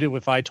sued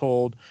if I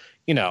told,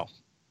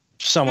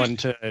 someone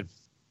to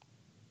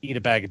eat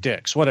a bag of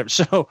dicks, whatever.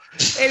 So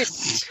anyway.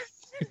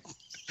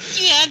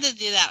 You had to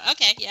do that.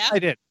 Okay, yeah. I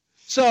did.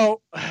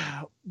 So,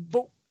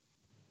 but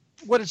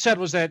what it said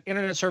was that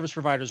internet service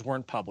providers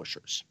weren't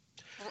publishers.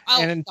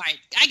 Oh, right.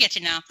 I get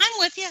you now. I'm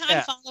with you.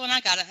 I'm following.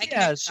 I got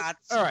it.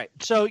 All right.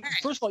 So,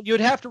 first of all,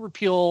 you'd have to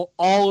repeal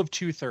all of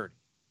 230.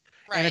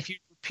 Right. And if you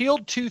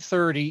repealed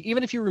 230,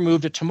 even if you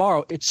removed it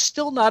tomorrow, it's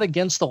still not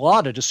against the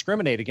law to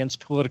discriminate against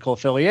political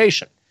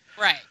affiliation.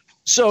 Right.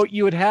 So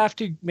you would have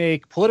to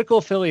make political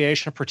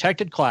affiliation a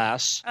protected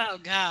class. Oh,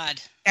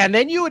 God. And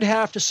then you would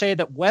have to say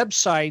that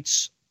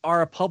websites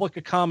are a public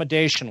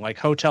accommodation like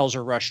hotels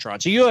or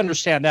restaurants. So you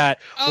understand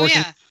that working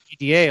with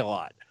PDA a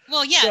lot.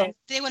 Well, yeah, so,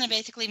 they want to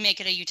basically make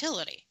it a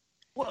utility.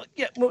 Well,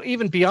 yeah,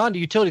 even beyond a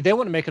utility, they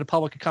want to make it a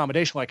public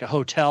accommodation like a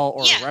hotel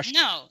or a restaurant.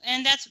 No,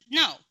 and that's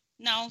no.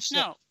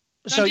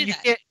 So you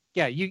can't.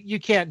 Yeah, you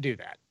can't do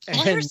that.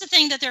 Well, here's the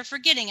thing that they're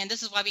forgetting, and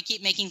this is why we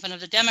keep making fun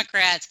of the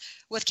Democrats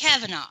with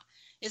Kavanaugh.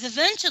 Is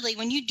eventually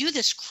when you do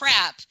this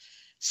crap,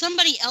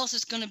 somebody else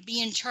is going to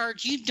be in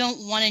charge you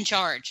don't want in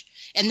charge.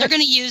 And they're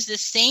going to use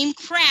this same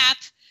crap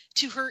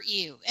to hurt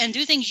you and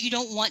do things you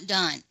don't want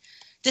done.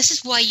 This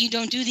is why you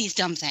don't do these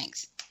dumb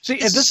things. See,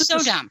 this is so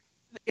dumb.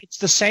 It's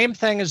the same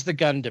thing as the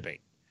gun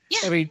debate. Yeah.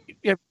 I mean,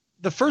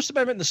 the First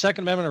Amendment and the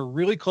Second Amendment are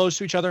really close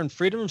to each other, and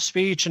freedom of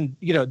speech and,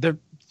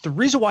 the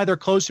reason why they're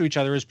close to each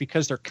other is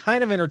because they're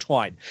kind of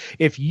intertwined.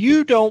 If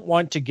you don't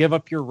want to give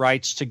up your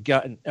rights to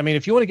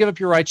if you want to give up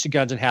your rights to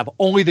guns and have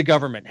only the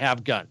government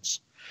have guns,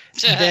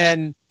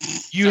 then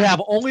you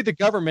have only the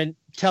government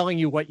telling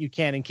you what you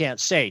can and can't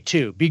say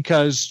too,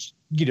 because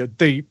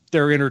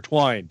they're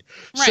intertwined.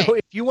 Right. So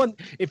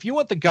if you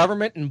want the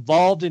government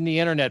involved in the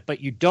internet,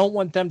 but you don't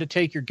want them to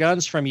take your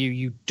guns from you,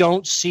 you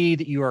don't see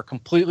that you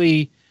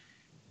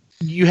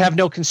have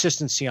no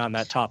consistency on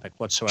that topic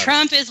whatsoever.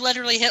 Trump is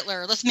literally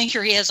Hitler. Let's make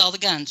sure he has all the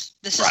guns.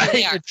 This is who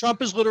they are.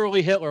 Trump is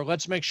literally Hitler.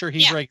 Let's make sure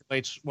he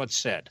regulates what's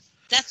said.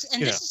 This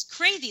is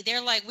crazy.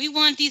 They're like, we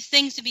want these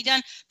things to be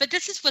done. But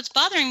this is what's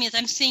bothering me is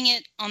I'm seeing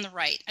it on the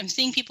right. I'm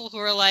seeing people who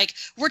are like,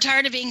 we're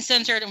tired of being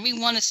censored and we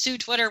want to sue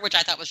Twitter, which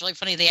I thought was really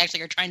funny. They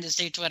actually are trying to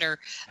sue Twitter.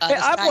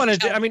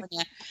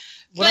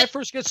 When I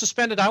first get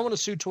suspended, I want to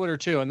sue Twitter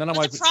too. And then I'm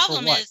like, the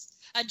problem is,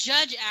 a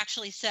judge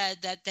actually said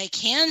that they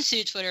can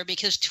sue Twitter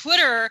because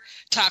Twitter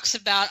talks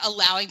about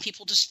allowing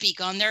people to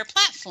speak on their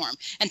platform,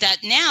 and that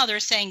now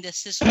they're saying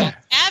this is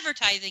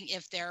advertising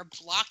if they're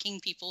blocking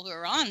people who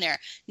are on there.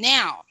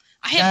 Now,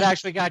 that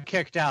actually got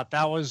kicked out.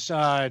 That was,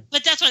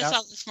 but that's what I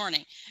saw this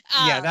morning.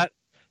 That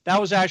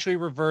was actually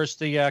reversed.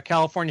 The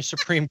California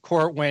Supreme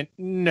Court went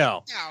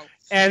no,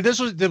 and this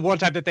was the one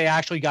time that they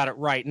actually got it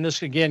right. And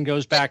this again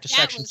goes back to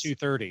Section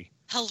 230.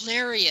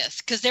 Hilarious,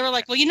 because they were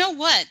like, well, you know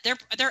what?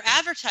 They're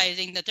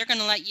advertising that they're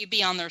going to let you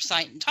be on their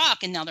site and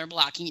talk, and now they're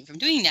blocking you from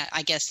doing that.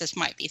 I guess this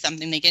might be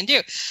something they can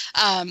do.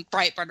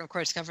 Breitbart, of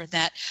course, covered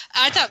that.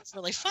 I thought it was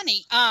really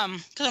funny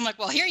because I'm like,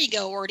 well, here you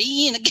go,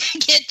 Orty, and get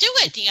to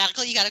it.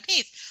 You got a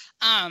case.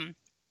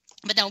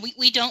 But no,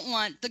 we don't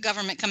want the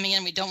government coming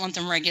in. We don't want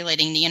them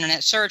regulating the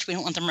internet search. We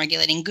don't want them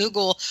regulating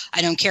Google.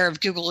 I don't care if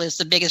Google is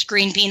the biggest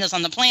green penis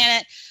on the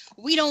planet.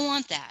 We don't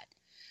want that.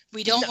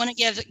 We don't want to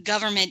give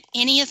government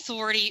any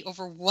authority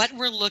over what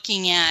we're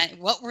looking at,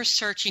 what we're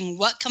searching,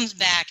 what comes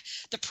back.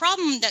 The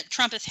problem that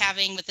Trump is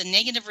having with the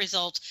negative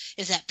results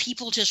is that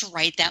people just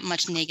write that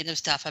much negative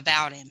stuff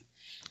about him.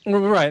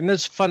 Right, and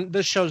this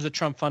shows that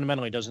Trump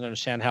fundamentally doesn't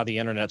understand how the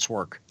internets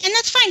work. And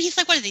that's fine. He's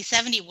like, what is he,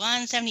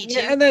 71, 72?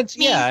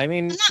 Yeah,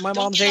 and my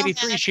mom's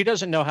 83. She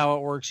doesn't know how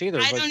it works either.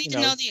 I don't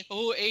even know the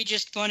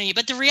ageist funny.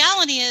 But the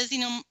reality is,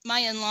 my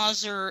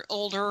in-laws are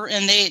older,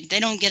 and they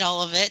don't get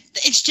all of it.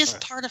 It's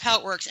just part of how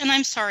it works. And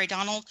I'm sorry,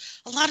 Donald,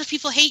 a lot of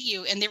people hate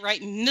you, and they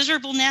write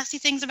miserable, nasty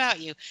things about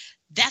you.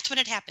 That's what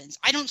it happens.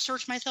 I don't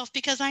search myself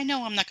because I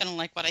know I'm not going to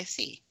like what I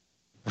see.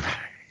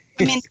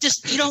 I mean,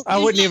 just you don't. I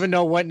wouldn't even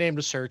know what name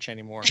to search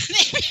anymore.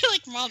 You're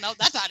like, well, no,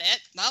 that's not it.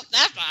 No,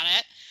 that's not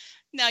it.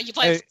 No, you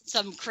play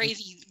some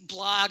crazy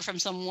blog from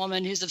some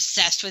woman who's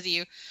obsessed with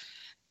you.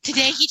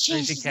 Today he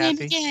changed his name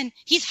again.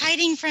 He's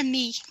hiding from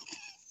me.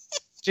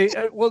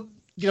 Well,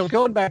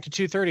 going back to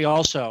 230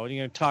 also,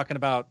 talking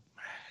about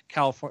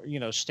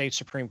California, state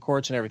Supreme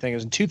Courts and everything,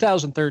 is in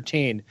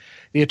 2013,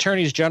 the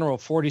attorneys general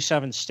of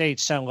 47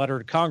 states sent a letter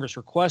to Congress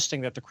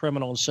requesting that the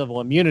criminal and civil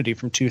immunity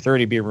from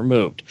 230 be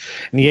removed.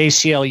 And the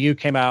ACLU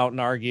came out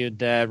and argued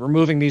that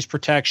removing these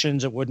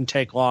protections, it wouldn't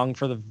take long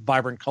for the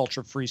vibrant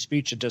culture of free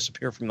speech to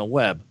disappear from the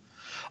web.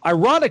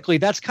 Ironically,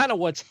 that's kind of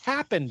what's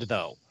happened,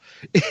 though,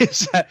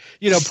 is that,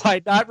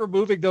 by not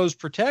removing those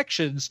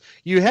protections,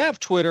 you have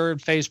Twitter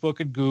and Facebook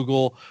and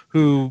Google,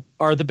 who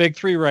are the big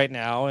three right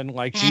now. And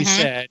like she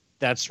said,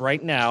 that's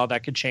right now.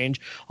 That could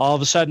change. All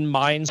of a sudden,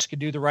 Minds could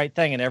do the right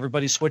thing, and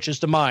everybody switches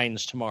to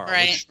Minds tomorrow.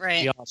 Right.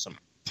 Be awesome.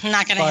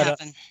 Not going to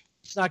happen.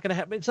 It's not going to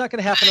happen. It's not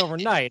going to happen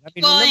overnight. I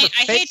mean, remember,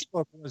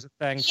 Facebook was a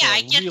thing. Yeah,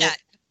 I get that.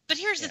 But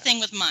here's the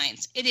thing with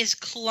Minds: it is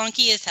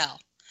clunky as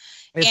hell.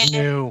 It's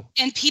new,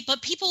 and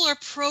people are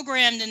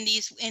programmed in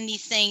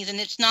these things, and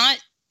it's not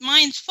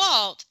Minds'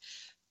 fault.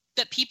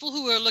 That people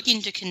who are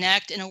looking to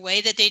connect in a way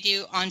that they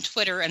do on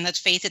Twitter, and let's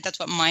face it, that's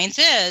what Minds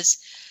is.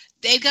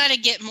 They've got to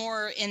get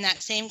more in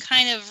that same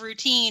kind of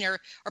routine or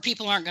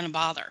people aren't going to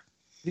bother.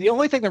 The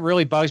only thing that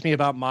really bugs me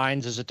about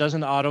Minds is it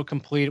doesn't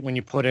auto-complete when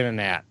you put in an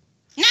ad.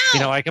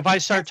 No! Like if I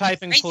start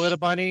typing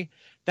Politabunny,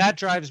 that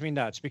drives me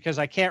nuts because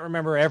I can't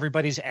remember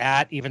everybody's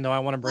at, even though I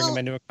want to bring them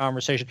into a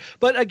conversation.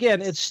 But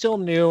again, it's still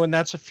new, and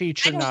that's a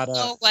feature, I don't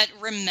know what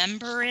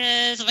remember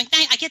is. I'm like,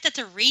 I get that's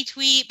a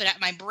retweet, but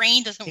my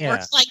brain doesn't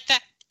work like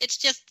that. It's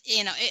just,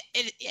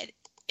 it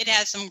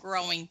has some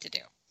growing to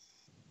do.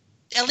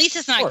 At least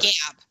it's not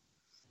Gab.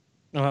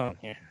 Oh,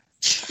 yeah.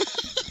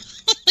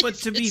 But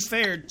to be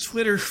fair,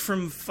 Twitter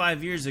from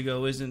 5 years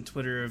ago isn't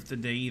Twitter of the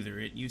day either.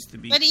 It used to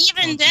be. But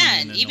even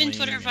then, even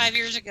Twitter 5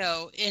 years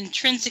ago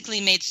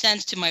intrinsically made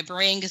sense to my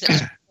brain because it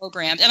was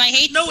programmed. And I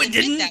hate No, it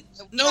didn't.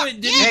 No,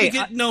 it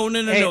didn't. No.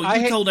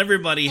 You told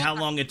everybody how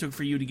long it took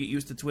for you to get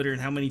used to Twitter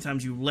and how many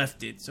times you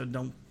left it. So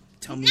don't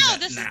tell me that now. No,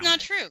 this is not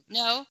true.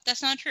 No,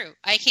 that's not true.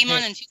 I came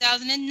on in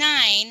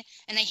 2009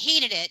 and I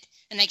hated it.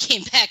 And I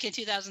came back in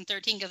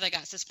 2013 because I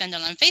got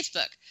suspended on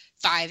Facebook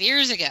 5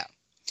 years ago.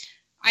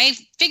 I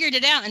figured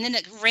it out, and then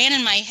it ran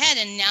in my head,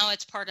 and now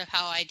it's part of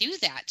how I do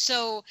that.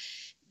 So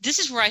this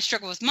is where I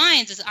struggle with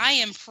Minds, is I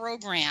am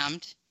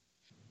programmed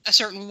a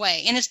certain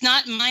way. And it's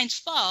not Minds'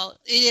 fault.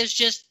 It is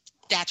just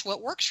that's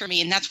what works for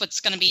me, and that's what's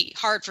going to be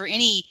hard for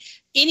any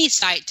any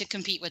site to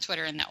compete with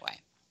Twitter in that way.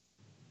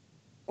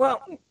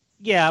 Well,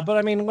 yeah, but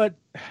I mean,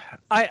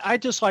 I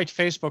disliked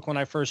Facebook when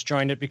I first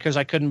joined it because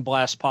I couldn't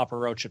blast Papa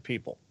Roach at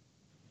people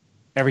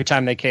every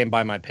time they came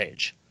by my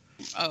page.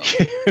 Oh,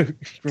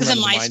 because of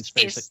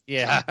MySpace.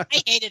 Yeah, I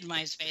hated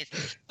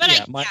MySpace, but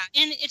and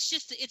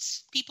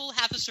it's people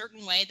have a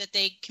certain way that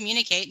they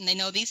communicate, and they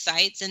know these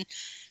sites, and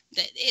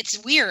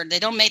it's weird. They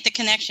don't make the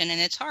connection,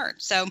 and it's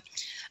hard. So,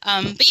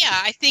 but yeah,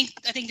 I think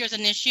there's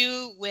an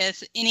issue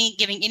with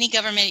giving any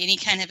government any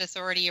kind of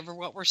authority over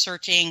what we're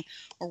searching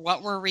or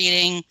what we're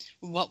reading,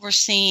 what we're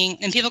seeing.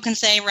 And people can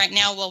say right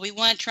now, well, we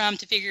want Trump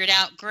to figure it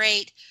out.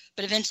 Great,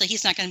 but eventually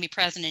he's not going to be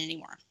president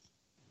anymore.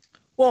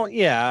 Well,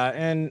 yeah,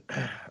 and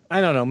I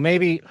don't know.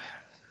 Maybe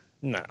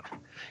no.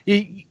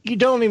 You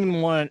don't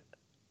even want.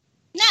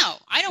 No,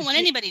 I don't want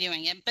anybody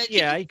doing it. But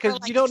yeah, because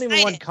you don't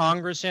even want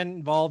Congress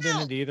involved in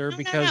it either,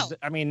 because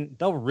I mean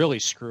they'll really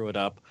screw it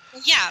up.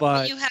 Well, yeah,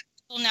 but you have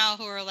people now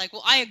who are like,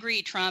 "Well, I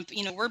agree, Trump.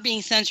 We're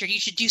being censored. You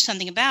should do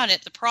something about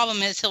it." The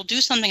problem is he'll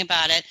do something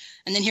about it,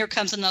 and then here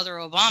comes another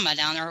Obama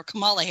down there, or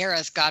Kamala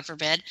Harris, God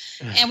forbid,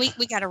 and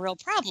we got a real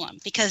problem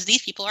because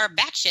these people are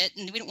batshit,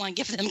 and we don't want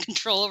to give them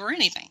control over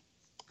anything.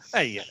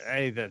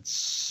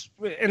 That's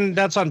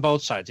on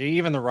both sides,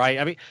 even the right.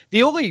 I mean,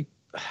 the only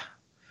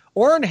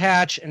Orrin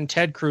Hatch and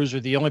Ted Cruz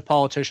are the only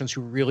politicians who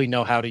really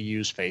know how to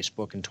use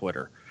Facebook and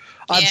Twitter.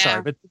 I'm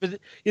sorry, but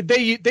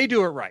they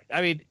do it right.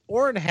 I mean,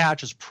 Orrin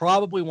Hatch is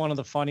probably one of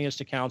the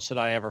funniest accounts that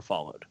I ever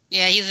followed.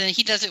 Yeah,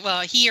 he does it well.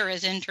 He or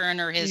his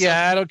intern or his.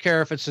 Yeah, I don't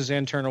care if it's his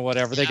intern or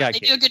whatever. They do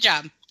a good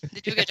job. They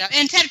do a good job.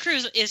 And Ted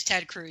Cruz is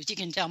Ted Cruz. You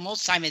can tell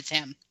most time it's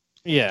him.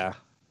 Yeah.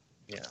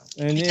 Yeah,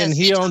 and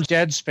he owns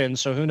Deadspin,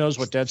 so who knows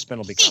what Deadspin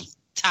will become. He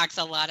talks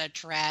a lot of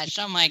trash.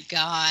 Oh, my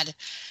God.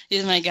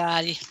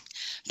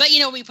 But,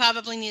 we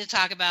probably need to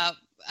talk about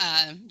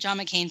John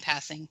McCain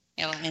passing.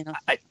 It's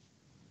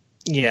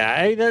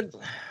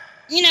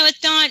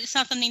not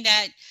something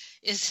that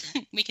is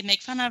we can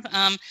make fun of.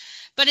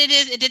 But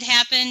it did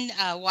happen.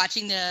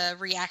 Watching the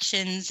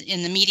reactions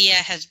in the media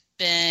has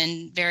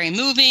been very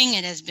moving.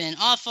 It has been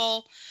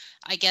awful.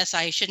 I guess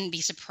I shouldn't be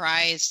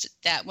surprised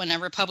that when a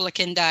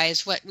Republican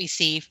dies, what we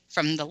see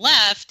from the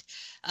left,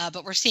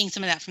 but we're seeing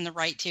some of that from the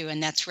right too,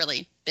 and that's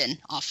really been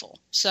awful.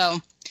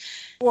 So,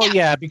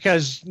 yeah,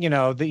 because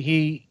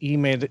he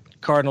made the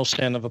cardinal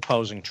sin of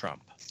opposing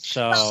Trump.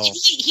 So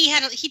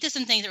he did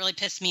some things that really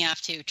pissed me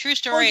off too. True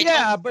story.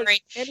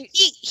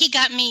 He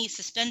got me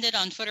suspended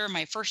on Twitter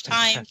my first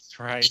time. That's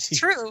right. It's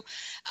true,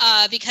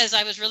 because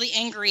I was really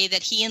angry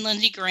that he and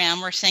Lindsey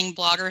Graham were saying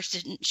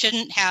bloggers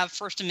shouldn't have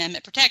First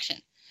Amendment protection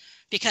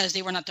because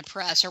they were not the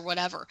press or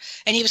whatever.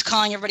 And he was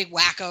calling everybody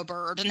wacko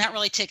bird, and that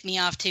really ticked me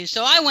off too.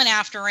 So I went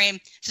after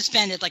him,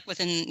 suspended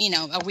within,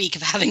 a week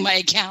of having my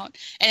account.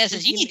 And I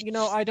said,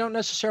 I don't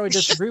necessarily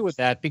disagree with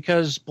that,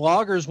 because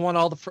bloggers want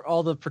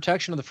all the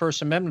protection of the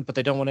First Amendment, but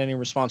they don't want any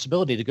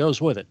responsibility that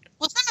goes with it.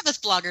 Well, some of us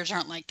bloggers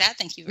aren't like that.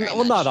 Thank you very much.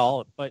 Well, not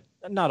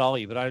all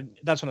of you, but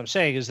that's what I'm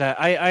saying is that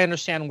I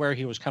understand where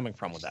he was coming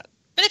from with that.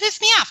 But it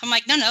pissed me off. I'm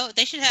like, no,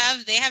 they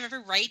have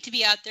every right to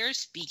be out there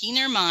speaking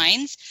their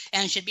minds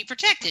and should be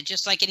protected,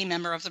 just like any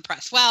member of the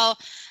press. Well,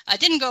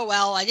 it didn't go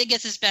well. I did get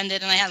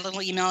suspended, and I had a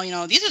little email,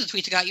 these are the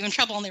tweets that got you in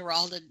trouble, and they were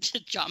all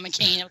to John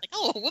McCain. I was like,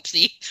 oh,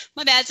 whoopsie,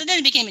 my bad. So then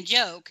it became a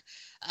joke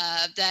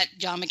that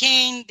John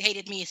McCain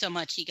hated me so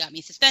much he got me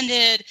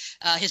suspended.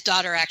 His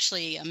daughter,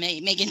 actually,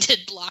 Megan, did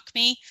block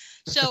me.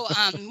 So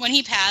when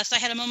he passed, I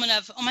had a moment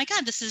of, oh, my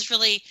God, this is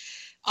really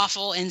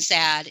awful and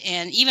sad.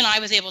 And even I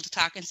was able to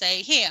talk and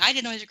say, hey, I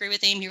didn't always agree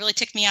with him. He really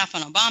ticked me off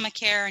on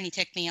Obamacare, and he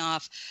ticked me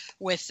off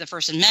with the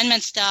First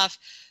Amendment stuff.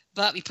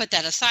 But we put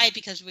that aside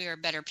because we are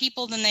better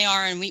people than they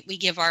are, and we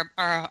give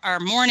our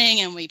mourning,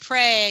 and we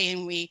pray,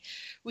 and we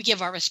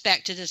give our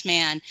respect to this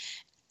man.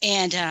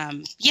 And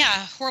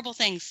horrible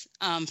things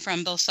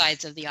from both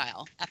sides of the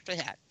aisle after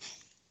that.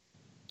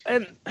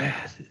 And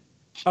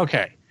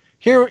okay,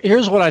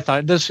 here's what I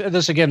thought.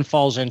 This again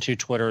falls into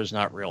Twitter is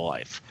not real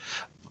life,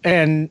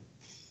 and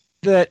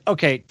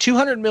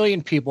 200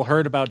 million people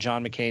heard about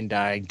John McCain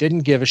dying,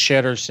 didn't give a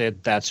shit or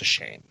said that's a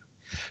shame.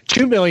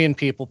 2 million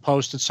people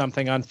posted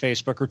something on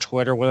Facebook or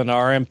Twitter with an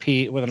RIP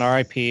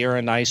or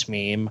a nice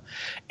meme,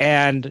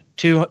 and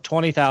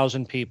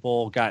 20,000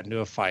 people got into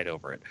a fight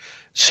over it.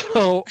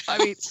 So, I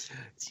mean,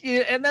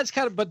 and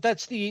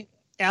that's the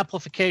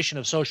amplification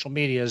of social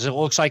media, is it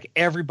looks like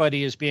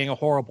everybody is being a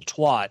horrible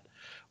twat,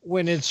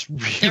 when it's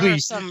really, there are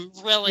some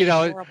really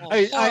horrible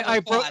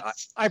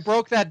I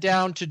broke that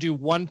down to do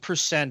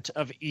 1%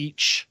 of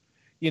each.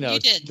 You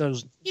did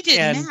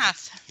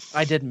math.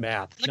 I did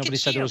math. Nobody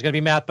said there was going to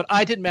be math, but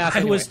I did math.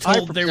 I was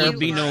told there would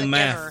be no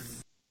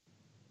math.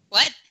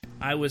 What?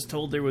 I was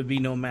told there would be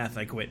no math.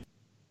 I quit.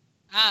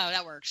 Oh,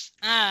 that works.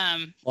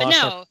 But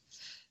no,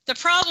 The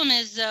problem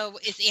is, though,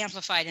 it's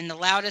amplified, and the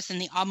loudest and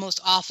the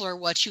most awful are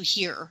what you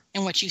hear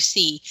and what you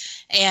see.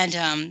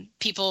 And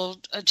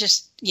people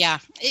just,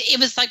 it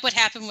was like what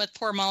happened with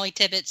poor Molly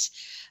Tibbetts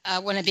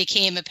when it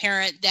became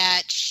apparent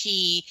that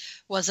she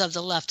was of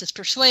the leftist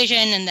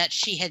persuasion and that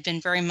she had been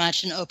very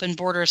much an open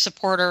border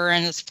supporter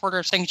and a supporter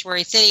of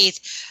sanctuary cities.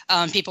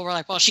 People were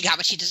like, well, she got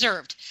what she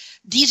deserved.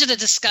 These are the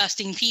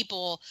disgusting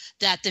people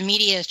that the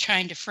media is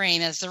trying to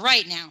frame as the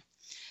right now.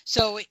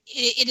 So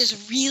it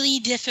is really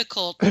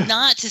difficult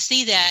not to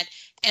see that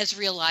as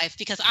real life,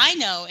 because I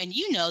know, and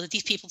you know, that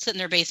these people sit in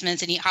their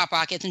basements and eat Hot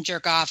Pockets and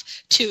jerk off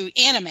to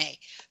anime.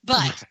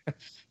 But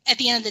at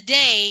the end of the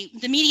day,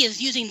 the media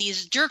is using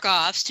these jerk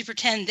offs to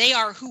pretend they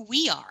are who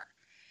we are.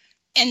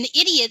 And the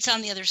idiots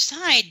on the other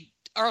side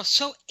are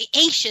so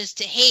anxious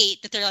to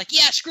hate that they're like,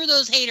 yeah, screw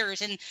those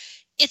haters. And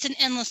it's an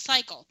endless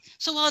cycle.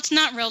 So while it's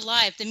not real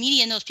life, the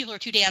media knows people are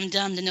too damn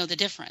dumb to know the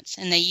difference,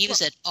 and they use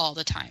it all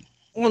the time.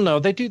 Well, no,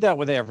 they do that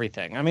with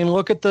everything. I mean,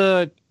 look at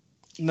the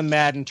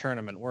Madden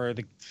tournament where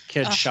the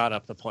kids shot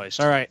up the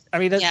place. All right. I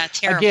mean,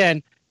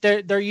 again,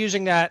 they're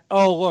using that,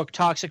 look,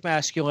 toxic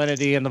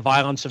masculinity and the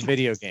violence of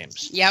video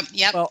games. Yep.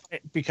 Well,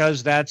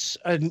 because that's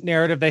a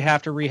narrative they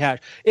have to rehash.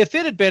 If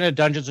it had been a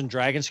Dungeons and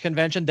Dragons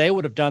convention, they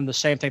would have done the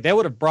same thing. They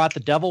would have brought the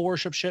devil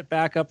worship shit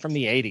back up from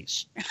the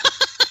 80s.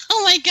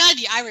 Oh, my God.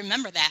 Yeah, I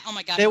remember that. Oh,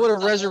 my God. They would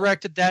have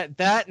resurrected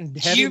that and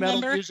heavy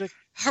metal music.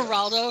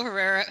 Geraldo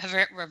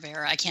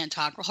Rivera, I can't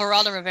talk.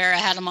 Geraldo Rivera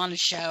had him on a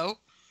show.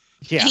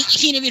 Yeah. And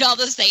he interviewed all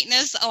the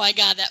Satanists. Oh, my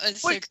God. That was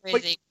so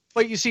crazy.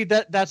 But you see,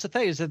 that's the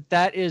thing, is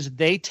that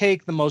they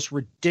take the most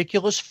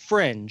ridiculous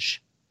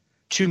fringe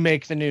to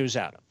make the news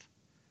out of.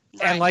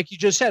 Right. And like you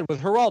just said,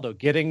 with Geraldo,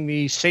 getting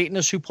the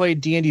Satanists who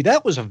played D&D,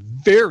 that was a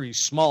very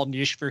small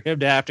niche for him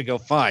to have to go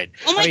find.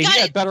 Oh my God. He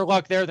had better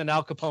luck there than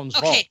Al Capone's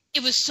vault. Okay,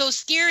 it was so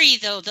scary,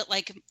 though, that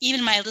like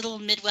even my little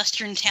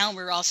Midwestern town,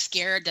 we were all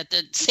scared that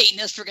the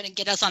Satanists were going to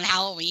get us on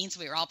Halloween, so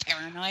we were all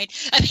paranoid.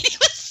 I mean, it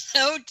was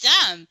so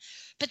dumb.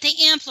 But they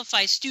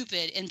amplify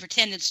stupid and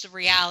pretend it's the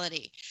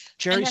reality.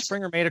 Jerry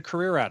Springer made a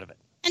career out of it.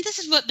 And this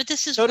is what, but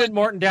this is so did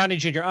Morton Downey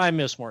Jr. I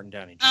miss Morton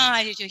Downey Jr. Oh,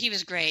 I do too. He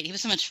was great. He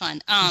was so much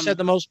fun. He said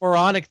the most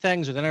moronic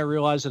things, and then I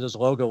realized that his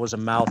logo was a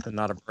mouth and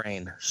not a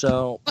brain.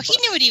 So, well, he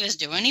knew what he was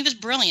doing. He was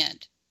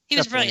brilliant. He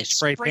was brilliant.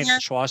 Spray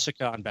painted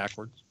swastika on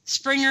backwards.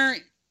 Springer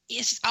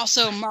is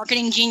also a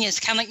marketing genius,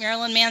 kind of like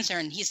Marilyn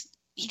Manson. He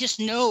just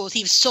knows.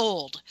 He was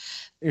sold.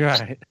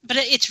 Right. But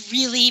it's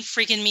really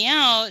freaking me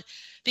out.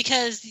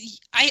 Because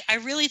I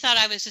really thought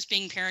I was just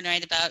being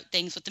paranoid about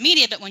things with the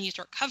media, but when you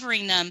start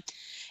covering them,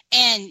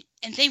 and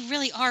they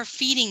really are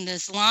feeding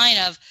this line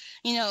of,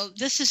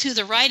 this is who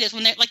the right is,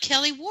 when they're like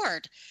Kelly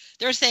Ward.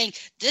 They're saying,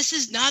 this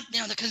is not,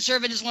 the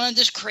conservatives wanted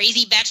this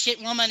crazy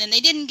batshit woman, and they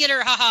didn't get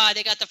her, haha,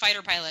 they got the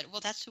fighter pilot. Well,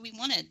 that's who we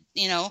wanted,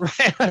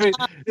 Right. I mean,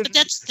 but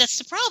that's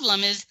the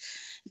problem, is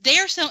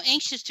they're so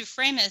anxious to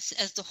frame us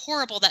as the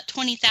horrible, that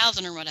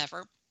 20,000 or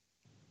whatever,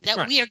 that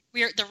right.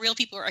 we're the real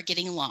people are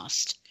getting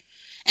lost.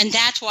 And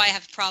that's why I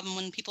have a problem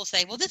when people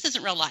say, well, this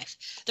isn't real life.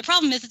 The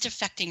problem is it's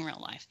affecting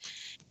real life.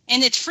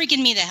 And it's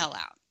freaking me the hell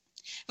out.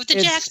 With the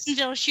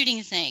Jacksonville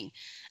shooting thing,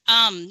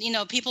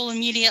 people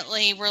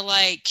immediately were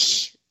like,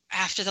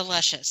 after the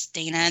Luscious,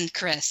 Dana and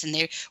Chris. And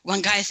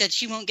one guy said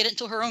she won't get it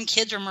until her own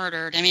kids are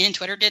murdered. I mean,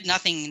 Twitter did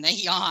nothing. They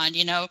yawned,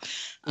 Yeah.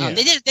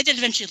 They did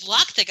eventually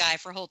lock the guy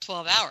for a whole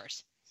 12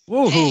 hours.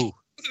 Woohoo. Hey,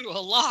 a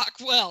lock.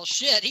 Well,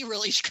 shit, he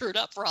really screwed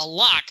up for a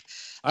lock.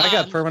 I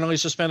got permanently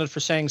suspended for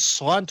saying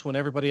slunt when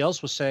everybody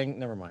else was saying,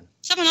 never mind.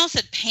 Someone else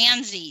said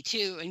pansy,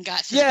 too, and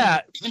got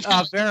suspended.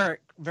 Yeah,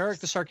 Varric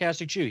the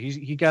sarcastic Jew.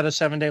 He got a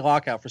 7-day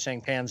lockout for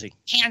saying pansy.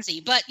 Pansy.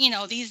 But,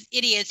 these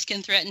idiots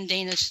can threaten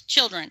Dana's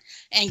children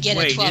and get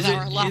a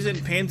 12-hour lock.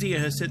 Isn't pansy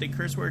a Hasidic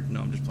curse word? No,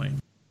 I'm just playing.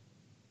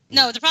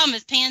 No, the problem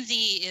is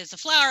pansy is a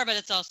flower, but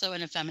it's also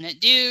an effeminate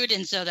dude,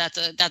 and so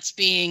that's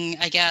being,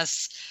 I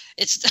guess,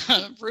 it's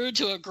rude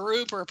to a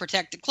group or a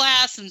protected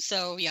class, and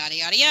so yada,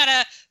 yada,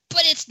 yada.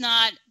 But it's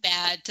not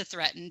bad to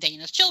threaten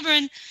Dana's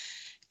children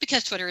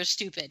because Twitter is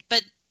stupid.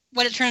 But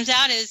what it turns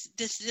out is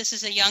this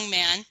is a young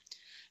man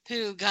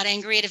who got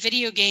angry at a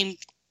video game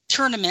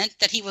tournament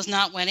that he was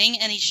not winning,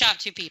 and he shot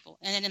 2 people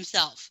and then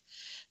himself.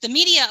 The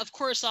media, of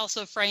course,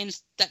 also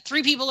frames that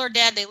 3 people are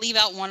dead. They leave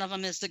out one of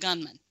them as the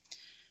gunman.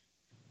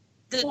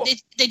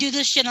 They do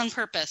this shit on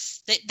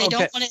purpose. They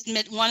don't want to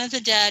admit one of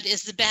the dead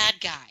is the bad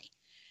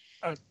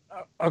guy.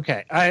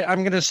 Okay,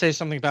 I'm going to say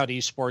something about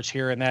esports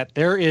here, and that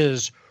there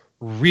is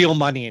real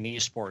money in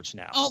esports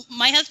now. Oh,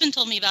 my husband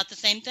told me about the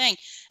same thing,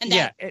 and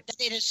that it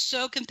is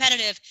so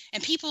competitive,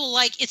 and people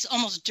it's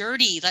almost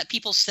dirty that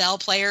people sell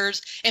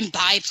players and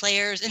buy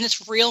players, and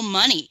it's real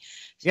money.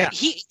 Yeah,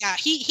 he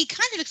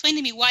kind of explained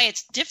to me why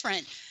it's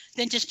different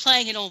than just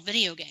playing an old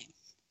video game.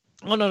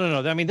 Oh,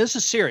 no. I mean, this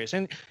is serious.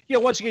 And,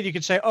 once again, you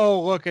could say, oh,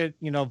 look at,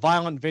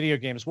 violent video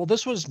games. Well,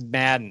 this was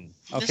Madden.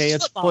 Okay,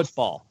 it's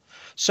football.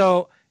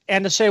 So,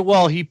 and to say,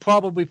 well, he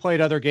probably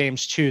played other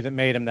games, too, that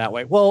made him that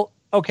way. Well,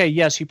 okay,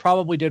 yes, he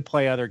probably did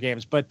play other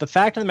games. But the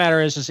fact of the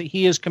matter is that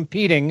he is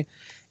competing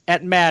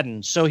at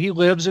Madden. So he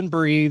lives and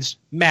breathes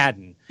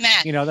Madden.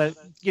 Madden.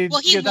 He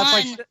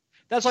won.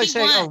 That's like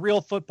saying a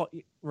real football.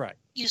 Right.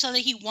 You saw that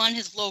he won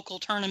his local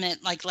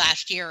tournament like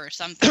last year or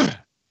something.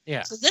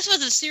 Yeah. So this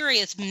was a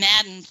serious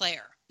Madden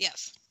player.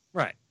 Yes.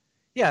 Right.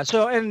 Yeah.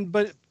 So, and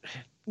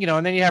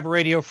then you have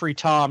Radio Free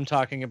Tom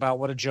talking about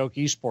what a joke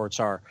esports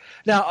are.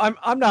 Now,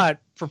 I'm not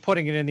for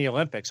putting it in the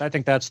Olympics. I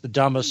think that's the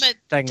dumbest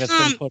thing that's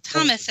been put.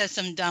 Thomas says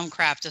some dumb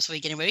crap this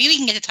week anyway. We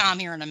can get to Tom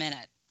here in a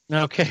minute.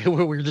 Okay,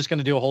 we're just going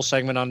to do a whole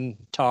segment on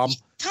Tom.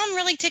 Tom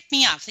really ticked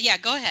me off. So yeah,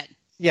 go ahead.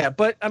 Yeah,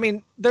 but I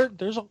mean,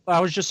 I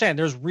was just saying,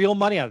 there's real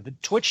money out of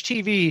it. Twitch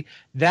TV,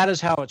 that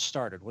is how it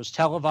started, was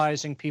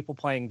televising people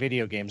playing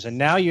video games. And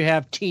now you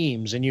have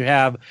teams and you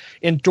have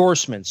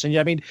endorsements. And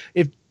I mean,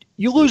 if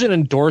you lose an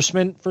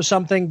endorsement for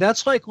something,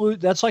 that's like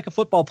a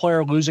football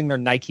player losing their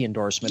Nike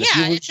endorsement. Yeah, if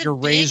you lose it's a your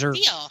big Razor,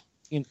 deal.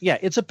 Yeah,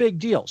 it's a big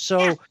deal.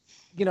 So,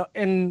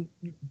 and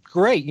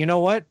great. You know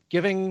what?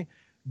 Giving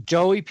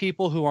doughy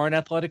people who aren't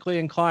athletically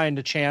inclined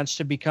a chance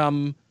to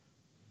become,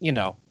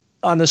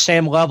 on the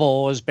same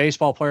level as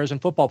baseball players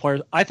and football players,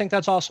 I think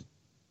that's awesome.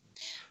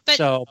 But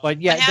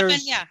yeah, what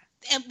happened,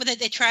 and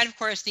they tried, of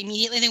course,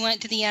 immediately they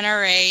went to the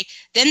NRA.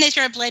 Then they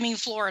started blaming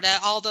Florida,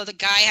 although the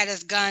guy had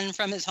his gun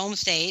from his home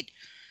state.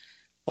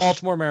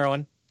 Baltimore,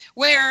 Maryland.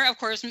 Where, of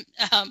course,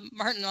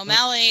 Martin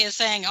O'Malley is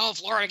saying, oh,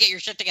 Florida, get your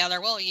shit together.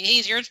 Well,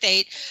 he's your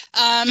state.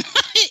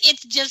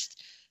 It's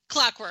just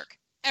clockwork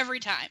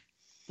every time.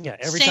 Yeah,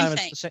 every time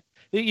it's the same.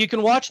 You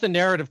can watch the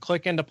narrative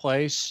click into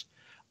place.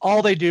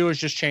 All they do is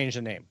just change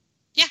the name.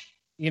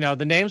 Yeah.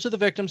 The names of the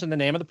victims and the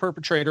name of the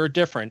perpetrator are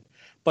different,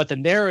 but the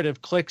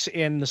narrative clicks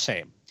in the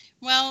same.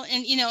 Well,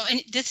 and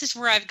this is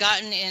where I've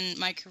gotten in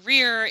my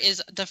career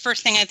is the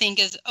first thing I think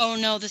is, oh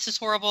no, this is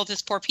horrible,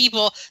 this poor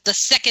people. The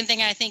second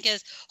thing I think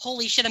is,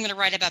 holy shit, I'm going to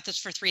write about this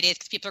for 3 days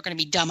because people are going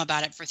to be dumb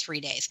about it for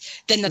 3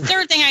 days. Then the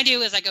third thing I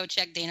do is I go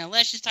check Dana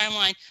Loesch's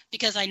timeline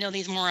because I know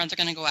these morons are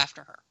going to go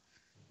after her.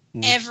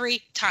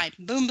 Every time.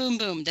 Boom, boom,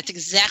 boom. That's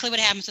exactly what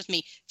happens with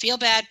me. Feel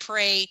bad,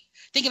 pray,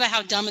 think about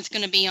how dumb it's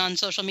going to be on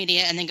social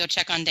media, and then go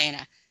check on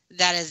Dana.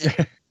 That is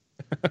it.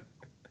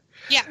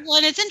 Yeah, well,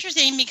 and it's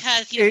interesting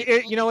because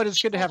you know what?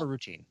 It's good to have a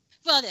routine.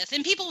 Well, it is,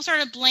 and people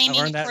started blaming.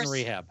 I learned that in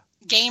rehab.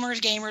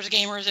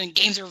 Gamers,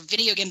 and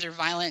video games are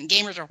violent, and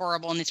gamers are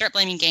horrible, and they start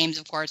blaming games.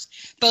 Of course,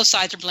 both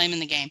sides are blaming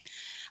the game.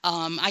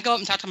 I go up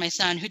and talk to my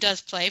son, who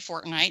does play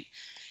Fortnite,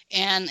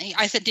 and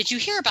I said, "Did you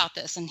hear about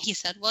this?" And he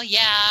said, "Well,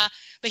 yeah,"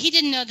 but he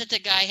didn't know that the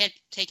guy had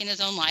taken his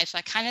own life. So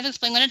I kind of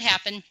explained what had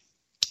happened,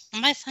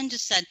 and my son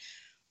just said,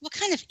 "What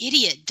kind of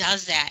idiot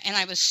does that?" And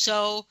I was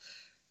so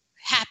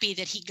happy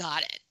that he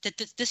got it, that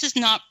this is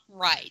not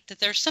right, that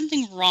there's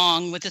something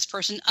wrong with this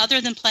person other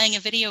than playing a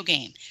video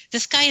game.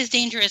 This guy is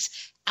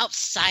dangerous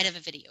outside of a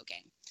video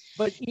game.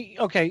 But,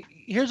 okay,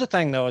 here's the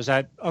thing, though, is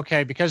that,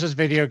 okay, because it's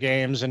video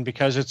games and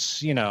because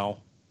it's,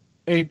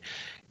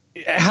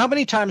 how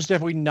many times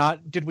did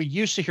we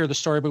used to hear the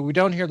story, but we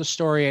don't hear the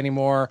story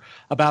anymore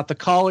about the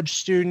college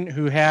student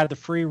who had the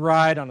free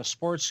ride on a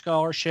sports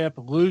scholarship,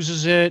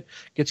 loses it,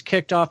 gets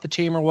kicked off the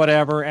team or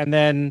whatever, and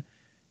then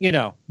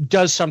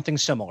does something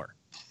similar.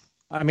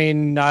 I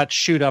mean, not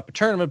shoot up a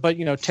tournament, but,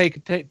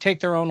 take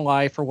their own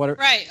life or whatever.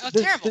 Right. Oh,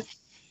 terrible.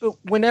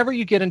 Whenever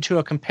you get into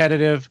a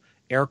competitive,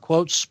 air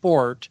quotes,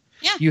 sport,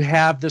 you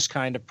have this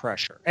kind of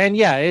pressure. And,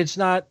 it's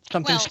not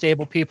something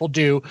stable people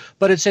do,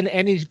 but it's in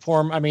any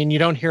form. I mean, you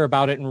don't hear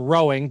about it in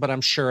rowing, but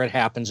I'm sure it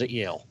happens at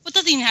Yale. Well, it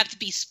doesn't even have to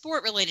be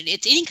sport related.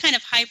 It's any kind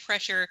of high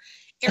pressure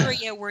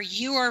area where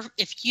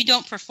if you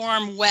don't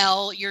perform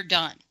well, you're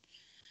done.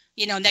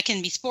 That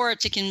can be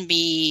sports, it can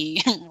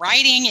be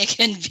writing, it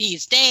can be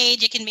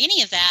stage, it can be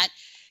any of that.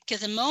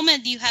 Because the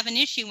moment you have an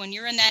issue, when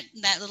you're in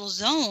that little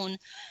zone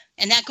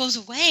and that goes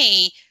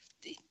away,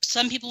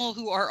 some people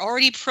who are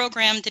already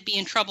programmed to be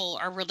in trouble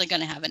are really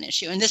going to have an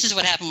issue. And this is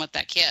what happened with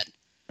that kid.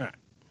 Right.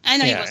 I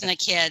know he wasn't a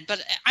kid,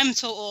 but I'm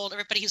so old.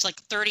 Everybody who's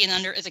like 30 and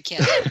under is a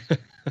kid.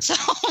 So,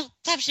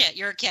 tough shit,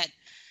 you're a kid.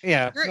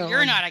 Yeah.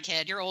 You're not a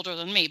kid. You're older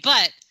than me,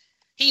 but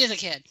he is a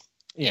kid.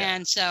 Yeah.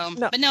 And so,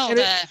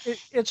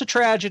 it's a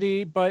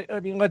tragedy, but I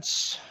mean,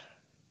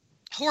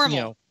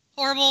 horrible.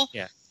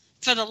 Yeah.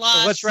 For the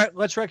loss.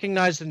 Let's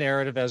recognize the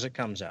narrative as it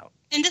comes out.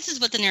 And this is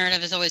what the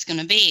narrative is always going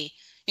to be.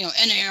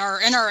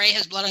 NRA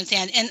has blood on its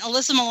hand. And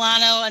Alyssa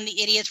Milano and the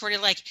idiots were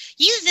like,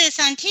 use this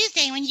on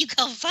Tuesday when you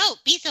go vote.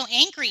 Be so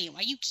angry.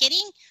 Are you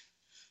kidding?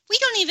 We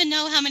don't even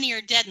know how many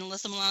are dead. And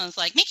Alyssa Milano's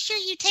like, make sure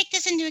you take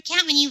this into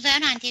account when you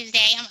vote on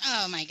Tuesday.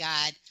 Oh my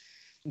God.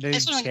 They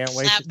can't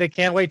wait. They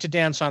can't wait to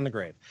dance on the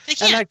grave.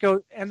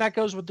 And that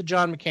goes with the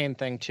John McCain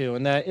thing too.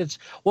 And that it's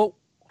what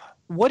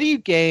do you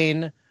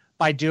gain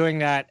by doing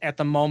that at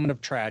the moment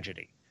of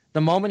tragedy?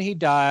 The moment he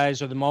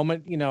dies, or the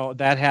moment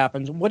that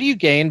happens. What do you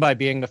gain by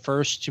being the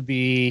first to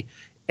be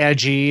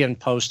edgy and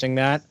posting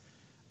that?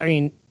 I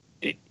mean,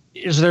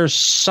 is there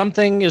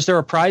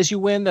a prize you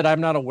win that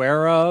I'm not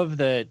aware of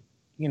that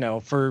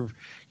for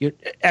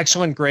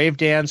excellent grave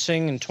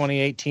dancing in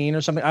 2018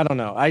 or something? I don't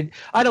know.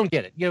 I don't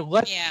get it.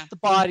 Let the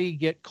body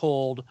get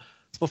cold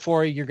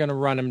before you're going to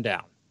run him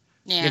down.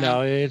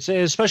 Yeah. It's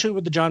especially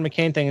with the John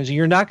McCain thing is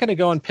you're not going to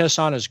go and piss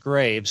on his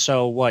grave.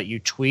 So what, you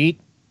tweet?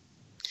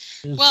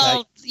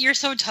 Well, you're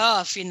so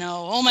tough,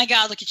 Oh my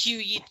God, look at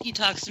you. You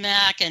talk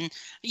smack. And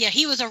yeah,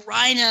 he was a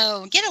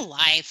rhino. Get a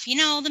life.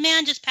 The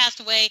man just passed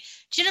away.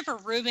 Jennifer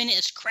Rubin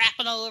is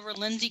crapping all over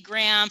Lindsey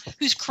Graham,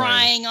 who's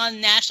crying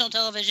on national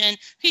television.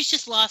 He's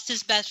just lost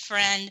his best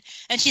friend.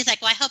 And she's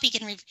like, well, I hope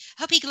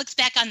he looks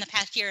back on the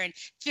past year and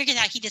figures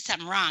out he did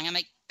something wrong. I'm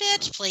like,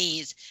 bitch,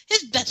 please.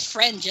 His best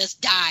friend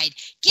just died.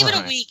 Give it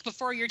a week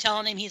before you're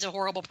telling him he's a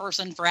horrible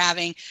person for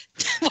having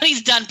what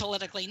he's done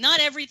politically. Not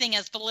everything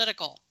is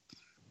political.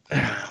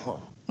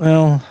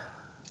 Well,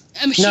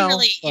 she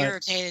really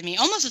irritated me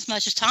almost as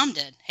much as Tom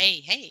did.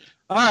 Hey.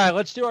 All right,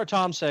 let's do our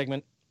Tom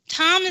segment.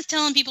 Tom is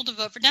telling people to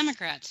vote for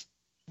Democrats.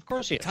 Of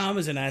course he is. Tom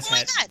is an asshat. Oh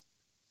my God.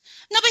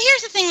 No, but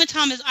here's the thing with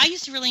Tom is I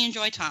used to really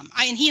enjoy Tom.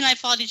 He and I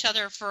followed each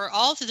other for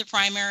all through the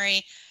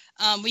primary.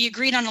 We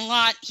agreed on a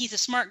lot. He's a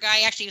smart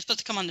guy. Actually, he was supposed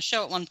to come on the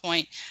show at one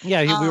point.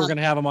 Yeah, we were going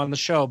to have him on the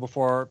show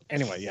before.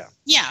 Anyway, yeah.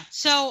 Yeah.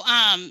 So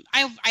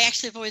I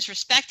actually have always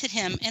respected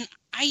him, and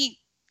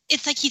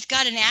it's like he's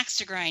got an axe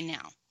to grind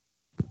now.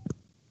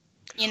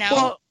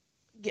 Well,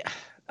 yeah.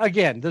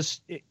 Again,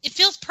 it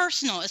feels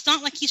personal. It's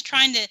not like he's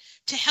trying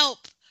to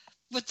help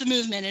with the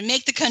movement and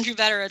make the country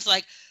better. It's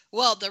like,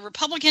 well, the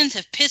Republicans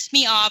have pissed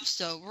me off,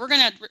 so we're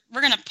gonna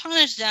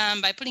punish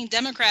them by putting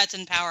Democrats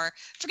in power.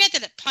 Forget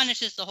that it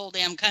punishes the whole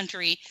damn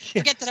country.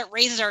 Forget that it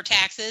raises our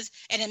taxes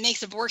and it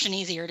makes abortion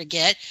easier to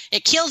get.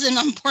 It kills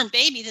unborn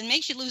babies and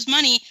makes you lose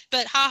money.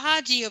 But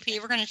GOP,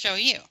 we're gonna show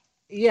you.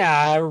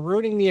 Yeah,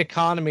 ruining the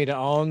economy to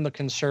own the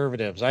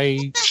conservatives. What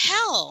the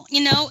hell?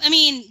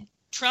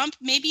 Trump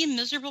may be a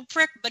miserable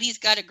prick, but he's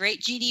got a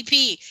great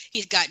GDP.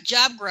 He's got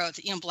job growth.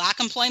 Black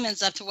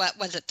employment's up to what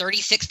was it,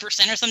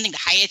 36% or something, the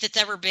highest it's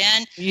ever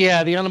been.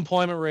 Yeah, the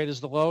unemployment rate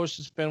is the lowest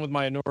it's been with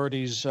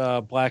minorities,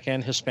 Black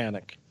and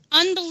Hispanic.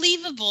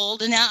 Unbelievable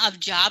the amount of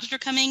jobs are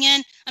coming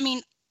in.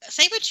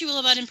 Say what you will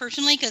about him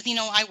personally, because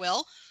I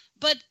will.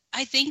 But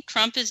I think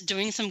Trump is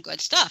doing some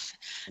good stuff.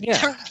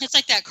 Yeah. It's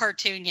like that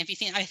cartoon. If you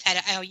seen,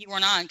 you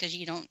weren't on because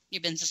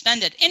you've been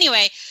suspended.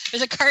 Anyway,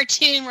 there's a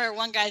cartoon where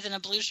one guy's in a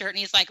blue shirt and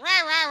he's like, rah,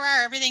 rah,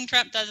 rah, everything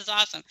Trump does is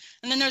awesome.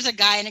 And then there's a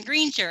guy in a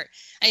green shirt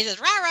and he says,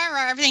 rah, rah,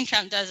 rah, everything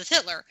Trump does is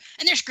Hitler.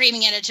 And they're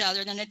screaming at each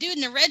other. And then a dude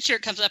in a red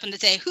shirt comes up and they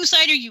say, whose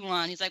side are you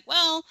on? He's like,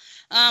 well,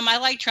 I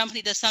like Trump and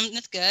he does something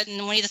that's good.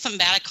 And when he does something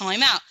bad, I call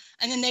him out.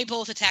 And then they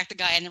both attack the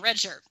guy in the red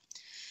shirt.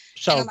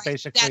 So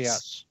basically,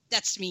 yes.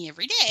 That's me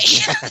every day.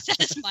 That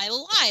is my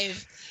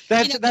life.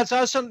 That's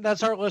us.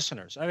 That's our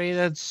listeners.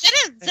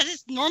 that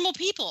is normal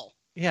people.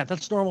 Yeah,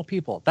 that's normal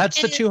people. That's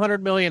the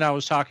 200 million I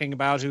was talking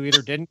about who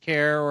either didn't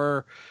care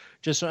or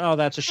just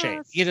that's a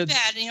shame.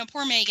 Bad.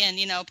 Poor Megan.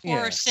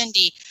 Poor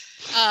Cindy.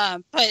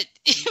 But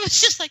it was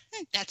just like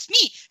that's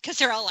me because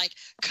they're all like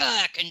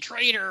cuck and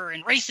traitor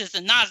and racist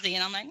and Nazi,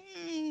 and I'm like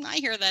I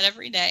hear that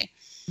every day.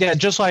 Yeah,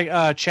 just like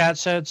Chad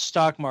said,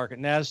 stock market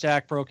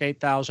NASDAQ broke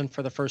 8,000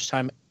 for the first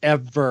time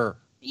ever.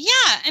 Yeah,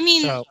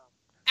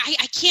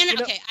 I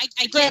can't.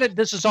 I get it.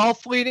 This is all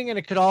fleeting, and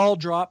it could all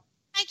drop.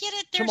 I get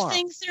it. There's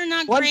things that are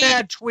not One great. One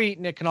bad tweet,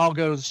 and it can all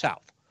go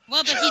south.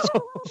 Well, but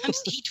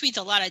he tweets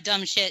a lot of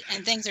dumb shit,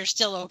 and things are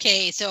still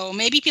okay. So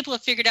maybe people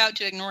have figured out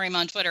to ignore him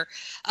on Twitter.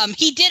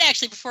 He did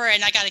actually before,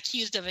 and I got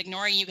accused of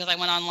ignoring you because I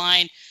went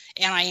online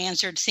and I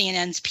answered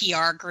CNN's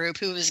PR group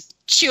who was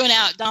chewing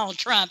out Donald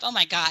Trump. Oh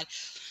my God.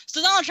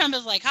 So Donald Trump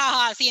is like,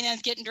 haha,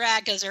 CNN's getting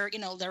dragged because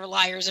they're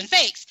liars and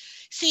fakes.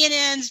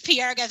 CNN's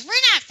PR goes, we're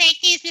not fake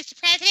news, Mr.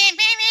 President.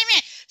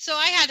 So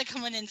I had to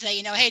come in and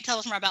say, hey, tell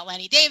us more about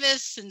Lanny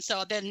Davis. And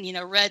so then,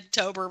 Red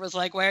Tober was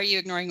like, why are you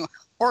ignoring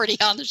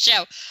Horty on the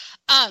show?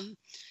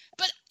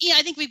 But,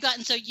 I think we've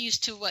gotten so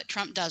used to what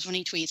Trump does when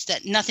he tweets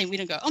that we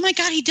don't go, oh my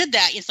God, he did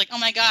that. It's like, oh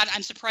my God,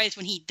 I'm surprised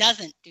when he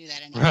doesn't do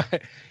that anymore.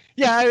 Right.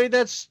 Yeah,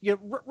 that's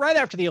right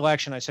after the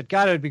election, I said,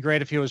 God, it would be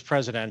great if he was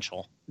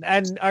presidential.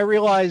 And I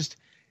realized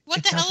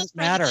what the hell is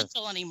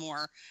presidential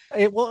anymore?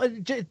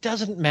 It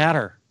doesn't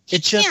matter.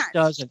 It just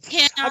doesn't.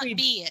 Cannot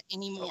be it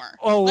anymore.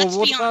 Oh,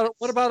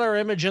 what about our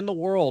image in the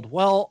world?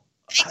 Well,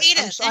 they hate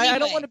us anyway. I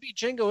don't want to be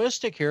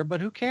jingoistic here, but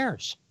who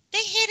cares? They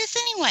hate us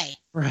anyway.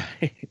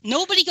 Right.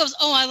 Nobody goes,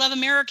 oh, I love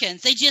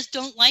Americans. They just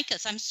don't like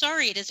us. I'm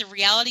sorry. It is a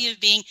reality of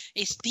being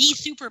the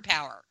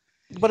superpower.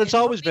 But it's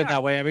always been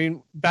that way.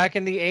 Back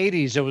in the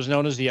 80s, it was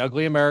known as the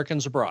ugly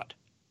Americans abroad.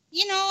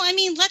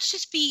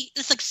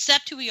 Let's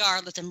accept who we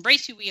are. Let's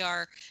embrace who we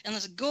are. And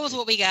let's go with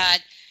what we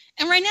got.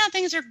 And right now,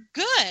 things are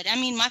good.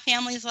 My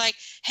family's like,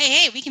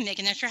 hey, we can make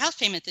an extra house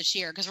payment this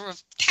year because we're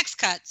tax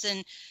cuts.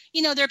 And,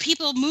 there are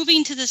people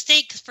moving to the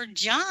state for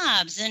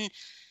jobs and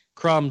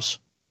crumbs.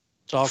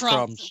 It's all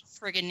crumbs.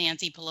 Friggin'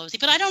 Nancy Pelosi.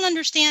 But I don't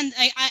understand.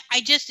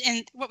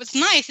 And what was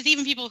nice is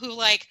even people who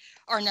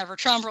are never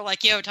Trump are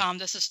like, yo, Tom,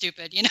 this is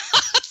stupid. So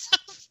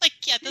it's like,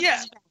 this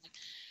is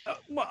bad.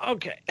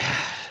 Okay.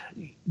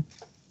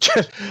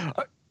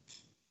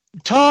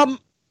 Tom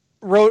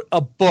wrote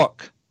a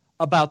book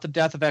about the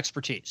death of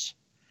expertise.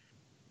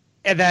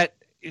 And that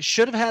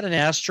should have had an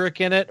asterisk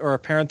in it or a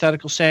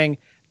parenthetical saying,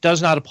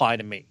 does not apply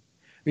to me.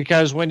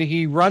 Because when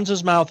he runs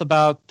his mouth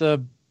about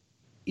the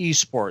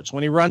esports,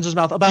 when he runs his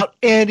mouth about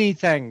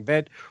anything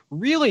that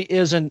really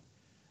isn't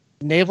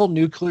naval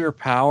nuclear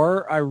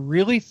power, I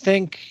really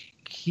think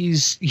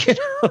he's,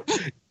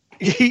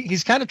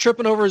 he's kind of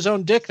tripping over his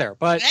own dick there.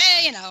 But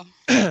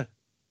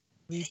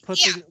he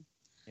puts it.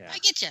 Yeah, I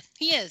get you.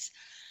 He is.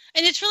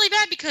 And it's really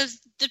bad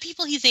because the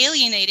people he's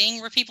alienating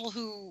were people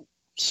who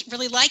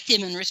really liked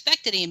him and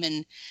respected him.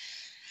 And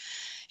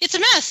it's a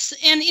mess.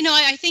 And,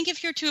 I think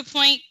if you're to a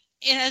point,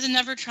 as a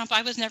never Trump,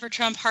 I was never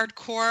Trump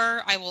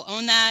hardcore. I will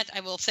own that.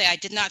 I will say I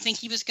did not think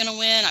he was going to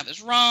win. I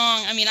was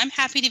wrong. I mean, I'm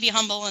happy to be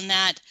humble in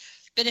that.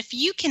 But if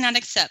you cannot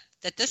accept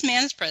that this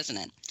man is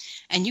president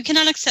and you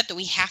cannot accept that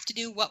we have to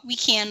do what we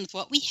can with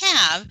what we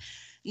have,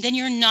 then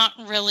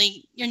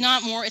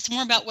it's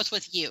more about what's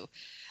with you.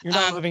 You're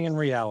not living in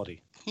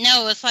reality.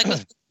 No, it's like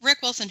with Rick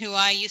Wilson, who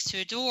I used to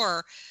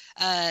adore.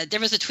 There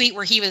was a tweet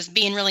where he was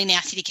being really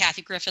nasty to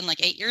Kathy Griffin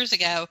like 8 years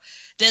ago.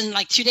 Then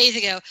like 2 days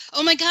ago,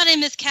 oh my God, I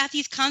missed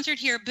Kathy's concert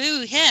here.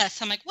 Boo,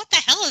 hiss. I'm like, what the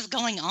hell is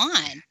going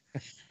on?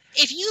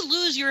 If you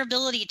lose your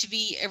ability to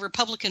be a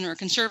Republican or a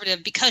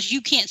conservative because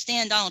you can't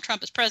stand Donald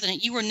Trump as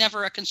president, you were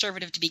never a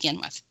conservative to begin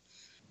with.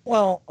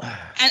 Well,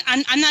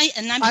 I'm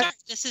sorry.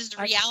 This is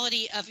the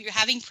reality of you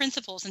having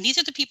principles, and these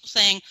are the people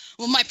saying,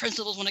 "Well, my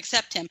principles won't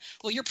accept him."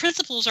 Well, your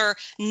principles are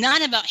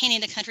not about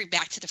handing the country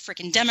back to the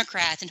freaking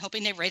Democrats and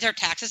hoping they raise our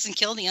taxes and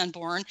kill the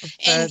unborn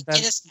and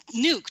get us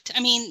nuked.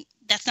 I mean,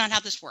 that's not how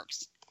this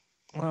works.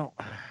 Well,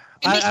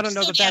 I don't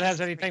know that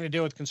has anything to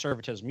do with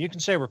conservatism. You can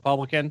say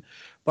Republican,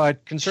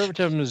 but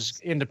conservatism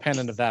is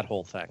independent of that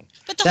whole thing.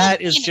 But the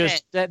that is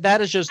just that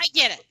is just. I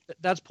get it.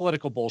 That's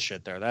political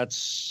bullshit. There.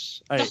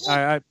 That's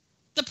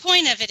The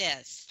point of it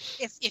is,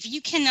 if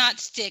you cannot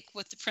stick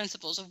with the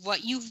principles of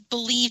what you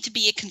believe to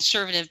be a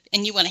conservative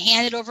and you want to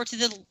hand it over to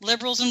the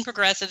liberals and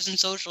progressives and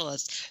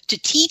socialists to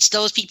teach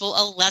those people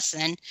a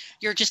lesson,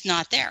 you're just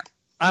not there.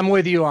 I'm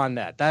with you on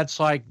that.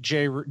 That's like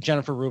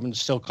Jennifer Rubin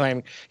still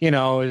claiming,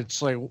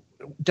 it's like,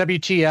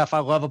 WTF, I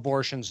love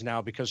abortions now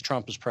because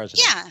Trump is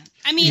president. Yeah.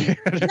 I mean,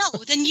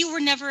 no, then you were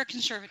never a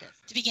conservative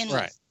to begin with.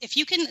 Right. If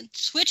you can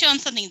switch on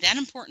something that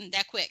important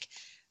that quick,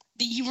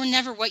 then you were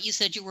never what you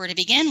said you were to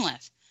begin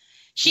with.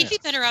 She'd be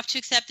better off to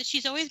accept that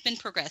she's always been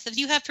progressive.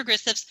 You have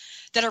progressives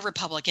that are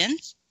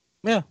Republicans.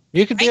 Yeah,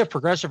 you can be a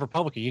progressive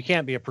Republican. You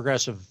can't be a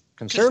progressive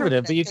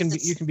conservative, but you can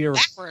be a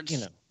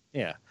backwards.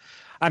 Yeah.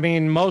 I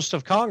mean, most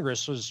of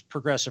Congress was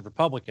progressive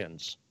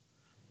Republicans.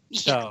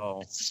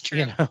 So this is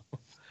true.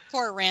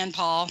 Poor Rand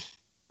Paul.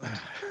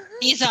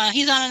 He's on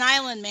an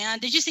island, man.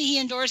 Did you see he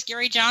endorsed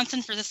Gary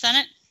Johnson for the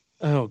Senate?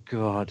 Oh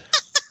God.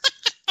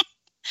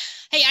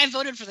 Hey, I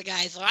voted for the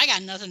guy, so I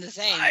got nothing to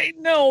say. I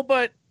know,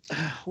 but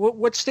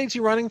what state's he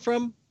running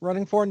from?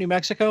 Running for New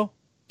Mexico?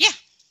 Yeah.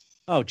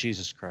 Oh,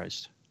 Jesus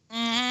Christ.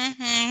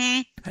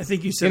 Mm-hmm. I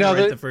think you said it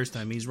right the first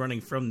time. He's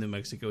running from New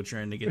Mexico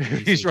trying to get to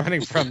DC. He's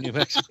running from New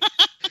Mexico.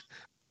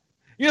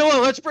 You know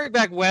what? Let's bring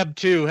back Webb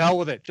too. Hell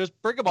with it. Just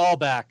bring them all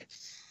back.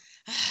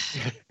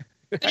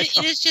 But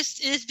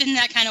it has been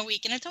that kind of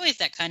week, and it's always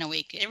that kind of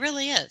week. It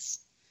really is.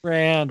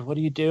 Rand, what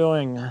are you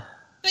doing?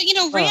 But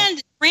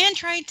Rand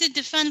tried to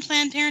defund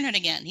Planned Parenthood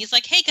again. He's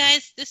like, "Hey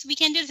guys, we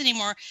can't do this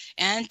anymore,"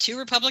 and 2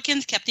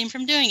 Republicans kept him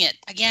from doing it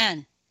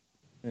again.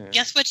 Yeah.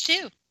 Guess which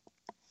 2?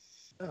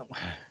 Oh.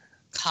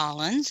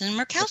 Collins and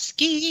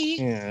Murkowski.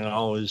 Yeah,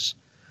 always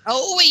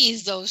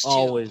those 2.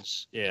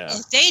 Always, yeah.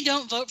 If they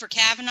don't vote for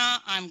Kavanaugh,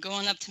 I'm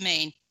going up to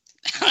Maine.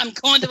 I'm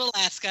going to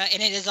Alaska,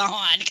 and it is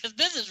on because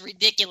this is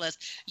ridiculous.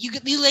 You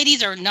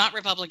ladies are not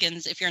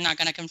Republicans if you're not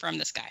going to confirm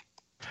this guy.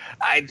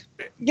 I'm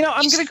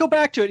going to go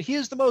back to it. He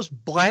is the most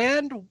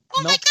bland,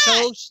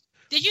 milquetoast,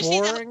 Did you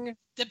boring. See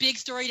the big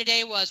story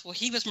today was,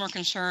 he was more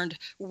concerned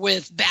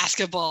with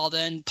basketball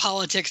than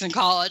politics in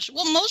college.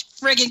 Well, most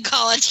friggin'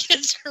 college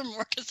kids are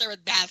more concerned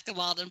with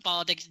basketball than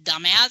politics,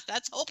 dumbass.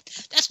 That's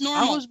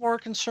normal. I was more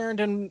concerned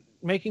in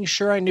making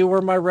sure I knew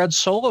where my red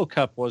Solo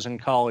cup was in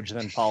college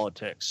than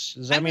politics.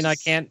 Does that mean I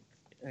can't?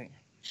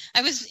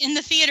 I was in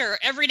the theater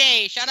every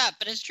day. Shut up.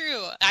 But it's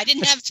true. I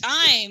didn't have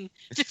time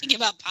to think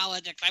about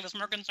politics. I was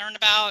more concerned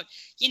about,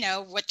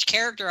 which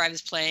character I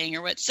was playing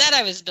or what set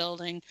I was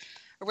building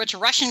or which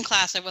Russian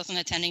class I wasn't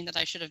attending that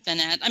I should have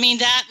been at. I mean,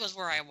 that was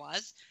where I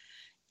was.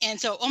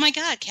 And so, oh my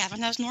God,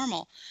 Kavanaugh's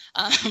normal.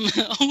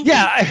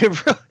 Yeah,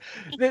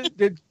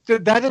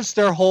 that is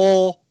their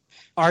whole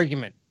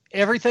argument.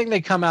 Everything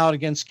they come out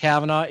against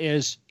Kavanaugh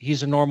is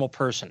he's a normal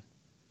person.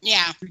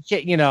 Yeah.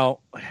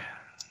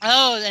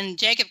 Oh, and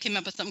Jacob came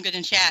up with something good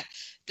in chat.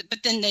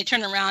 But then they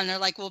turn around and they're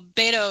like, well,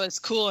 Beto is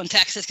cool in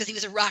Texas because he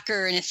was a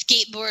rocker and a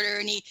skateboarder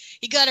and he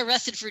got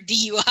arrested for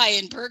DUI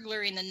and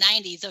burglary in the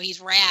 90s, so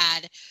he's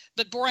rad.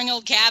 But boring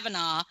old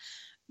Kavanaugh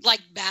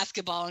liked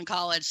basketball in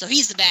college, so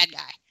he's the bad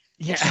guy.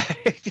 Yeah.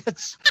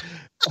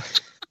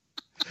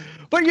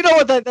 But you know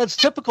what? That's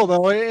typical,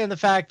 though, in the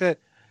fact that,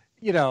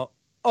 he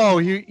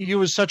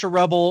was such a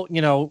rebel.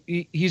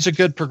 He's a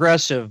good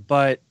progressive,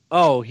 but,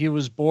 he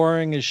was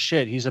boring as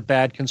shit. He's a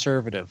bad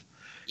conservative.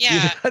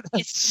 Yeah.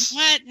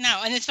 What?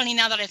 No. And it's funny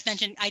now that I've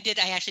mentioned I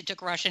actually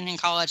took Russian in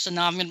college, so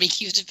now I'm going to be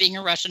accused of being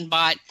a Russian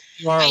bot.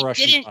 You are a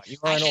Russian bot. You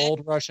are an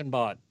old Russian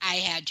bot. I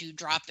had to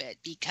drop it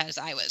because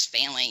I was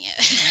failing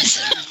it.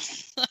 So,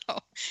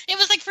 it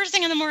was like first thing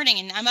thing in the morning,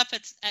 and I'm up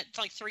at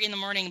like 3 in the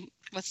morning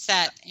with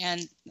Seth,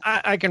 and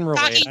I can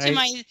relate. Talking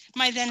to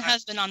my then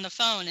husband on the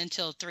phone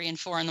until 3 and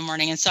 4 in the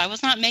morning, and so I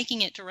was not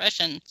making it to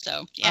Russian.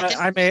 So yeah,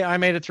 I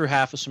made it through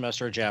half a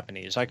semester of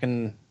Japanese. I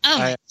can. Oh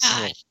my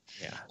God.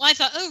 Yeah. Well, I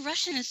thought,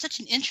 Russian is such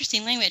an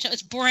interesting language.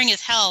 It's boring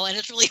as hell, and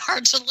it's really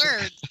hard to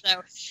learn.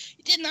 So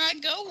it did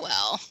not go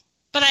well.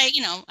 But I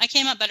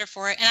came out better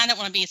for it, and I don't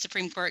want to be a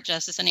Supreme Court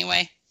justice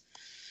anyway.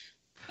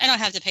 I don't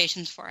have the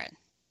patience for it.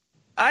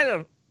 I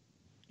don't.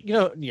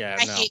 I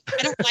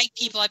don't like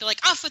people. I'd be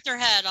like off with their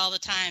head all the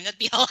time. That'd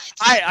be all.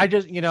 I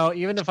just,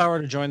 even if I were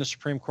to join the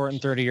Supreme Court in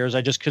 30 years,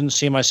 I just couldn't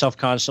see myself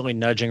constantly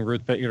nudging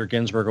Ruth Bader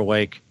Ginsburg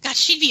awake. God,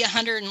 she'd be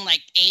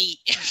 108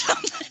 or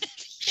something.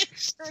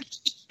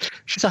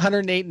 She's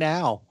 108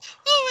 now.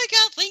 Oh my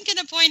God, Lincoln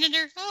appointed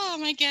her. Oh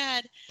my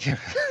God.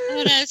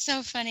 Oh, that's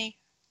so funny.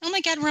 Oh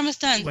my God, we're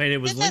almost done. Wait, it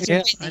was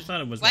Lincoln? I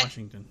thought it was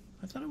Washington.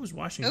 I thought it was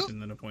Washington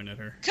that appointed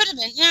her. Could have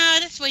been. No,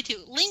 that's way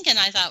too. Lincoln,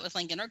 I thought was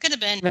Lincoln, or it could have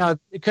been. No,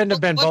 it couldn't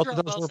have been. Woodrow Both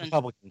of those Wilson. were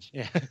Republicans.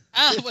 Yeah.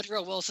 Oh,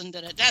 Woodrow Wilson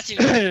did it. That's who.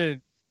 That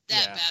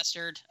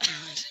bastard.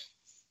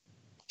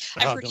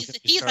 I've heard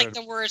he's like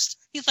the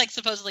worst. He's like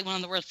supposedly one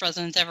of the worst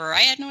presidents ever. I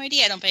had no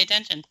idea. I don't pay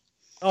attention.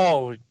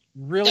 Oh,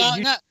 really?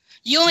 No.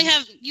 You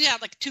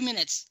have like 2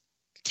 minutes.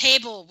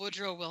 Table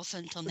Woodrow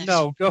Wilson until next.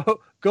 No,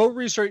 go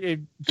research. I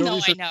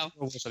know.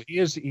 Wilson. He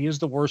is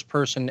the worst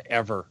person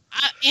ever.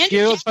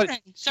 Andrew Jackson.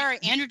 Sorry,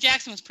 Andrew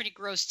Jackson was pretty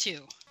gross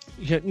too.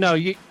 Yeah, no,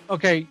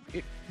 okay.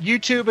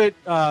 YouTube it.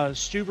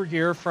 Stu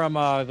Burgier from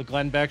the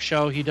Glenn Beck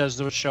Show. He does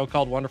this show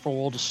called Wonderful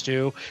World of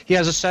Stu. He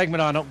has a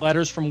segment on it,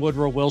 Letters from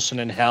Woodrow Wilson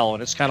in Hell,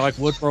 and it's kind of like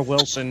Woodrow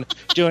Wilson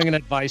doing an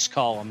advice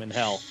column in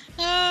hell.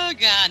 Oh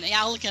God,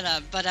 yeah, I'll look it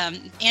up. But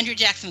Andrew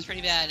Jackson was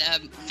pretty bad.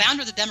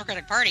 Founder of the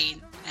Democratic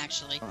Party,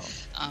 actually,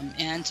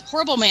 and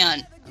horrible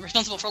man,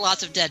 responsible for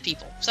lots of dead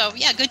people. So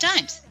yeah, good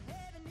times.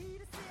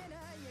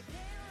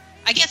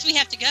 I guess we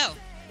have to go.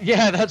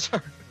 Yeah, that's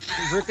her.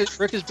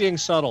 Rick is being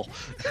subtle.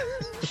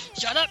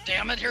 Shut up,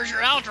 damn it! Here's your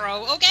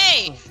outro.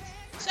 Okay,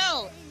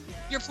 so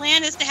your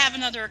plan is to have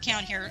another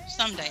account here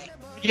someday.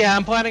 Yeah,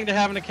 I'm planning to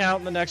have an account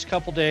in the next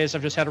couple days.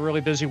 I've just had a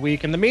really busy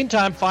week. In the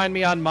meantime, find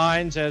me on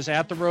Minds as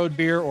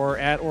 @TheRoadBeer or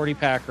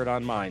 @OrdyPackard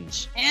on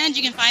Minds. And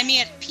you can find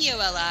me at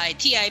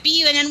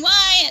POLITIBUNNY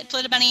at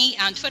PolitiBunny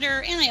on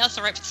Twitter, and I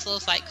also write for the little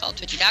site called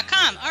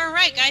Twitchy.com. All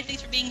right, guys,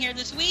 thanks for being here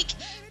this week.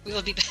 We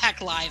will be back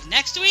live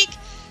next week.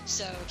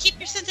 So keep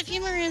your sense of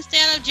humor and stay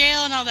out of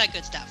jail and all that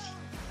good stuff.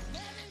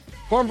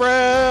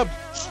 Cornbread!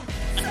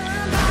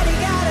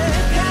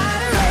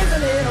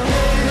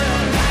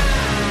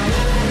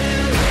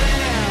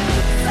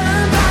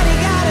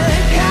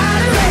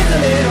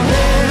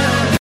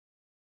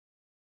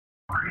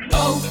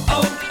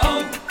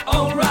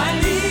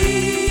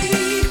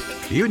 O'Reilly!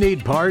 You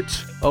need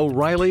parts?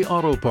 O'Reilly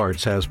Auto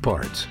Parts has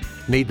parts.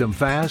 Need them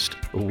fast?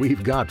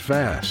 We've got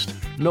fast.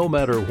 No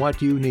matter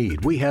what you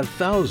need, we have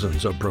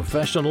thousands of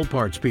professional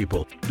parts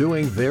people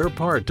doing their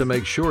part to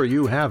make sure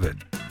you have it.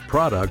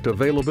 Product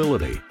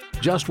availability.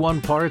 Just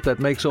one part that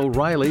makes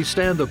O'Reilly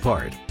stand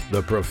apart.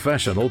 The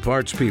professional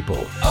parts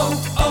people.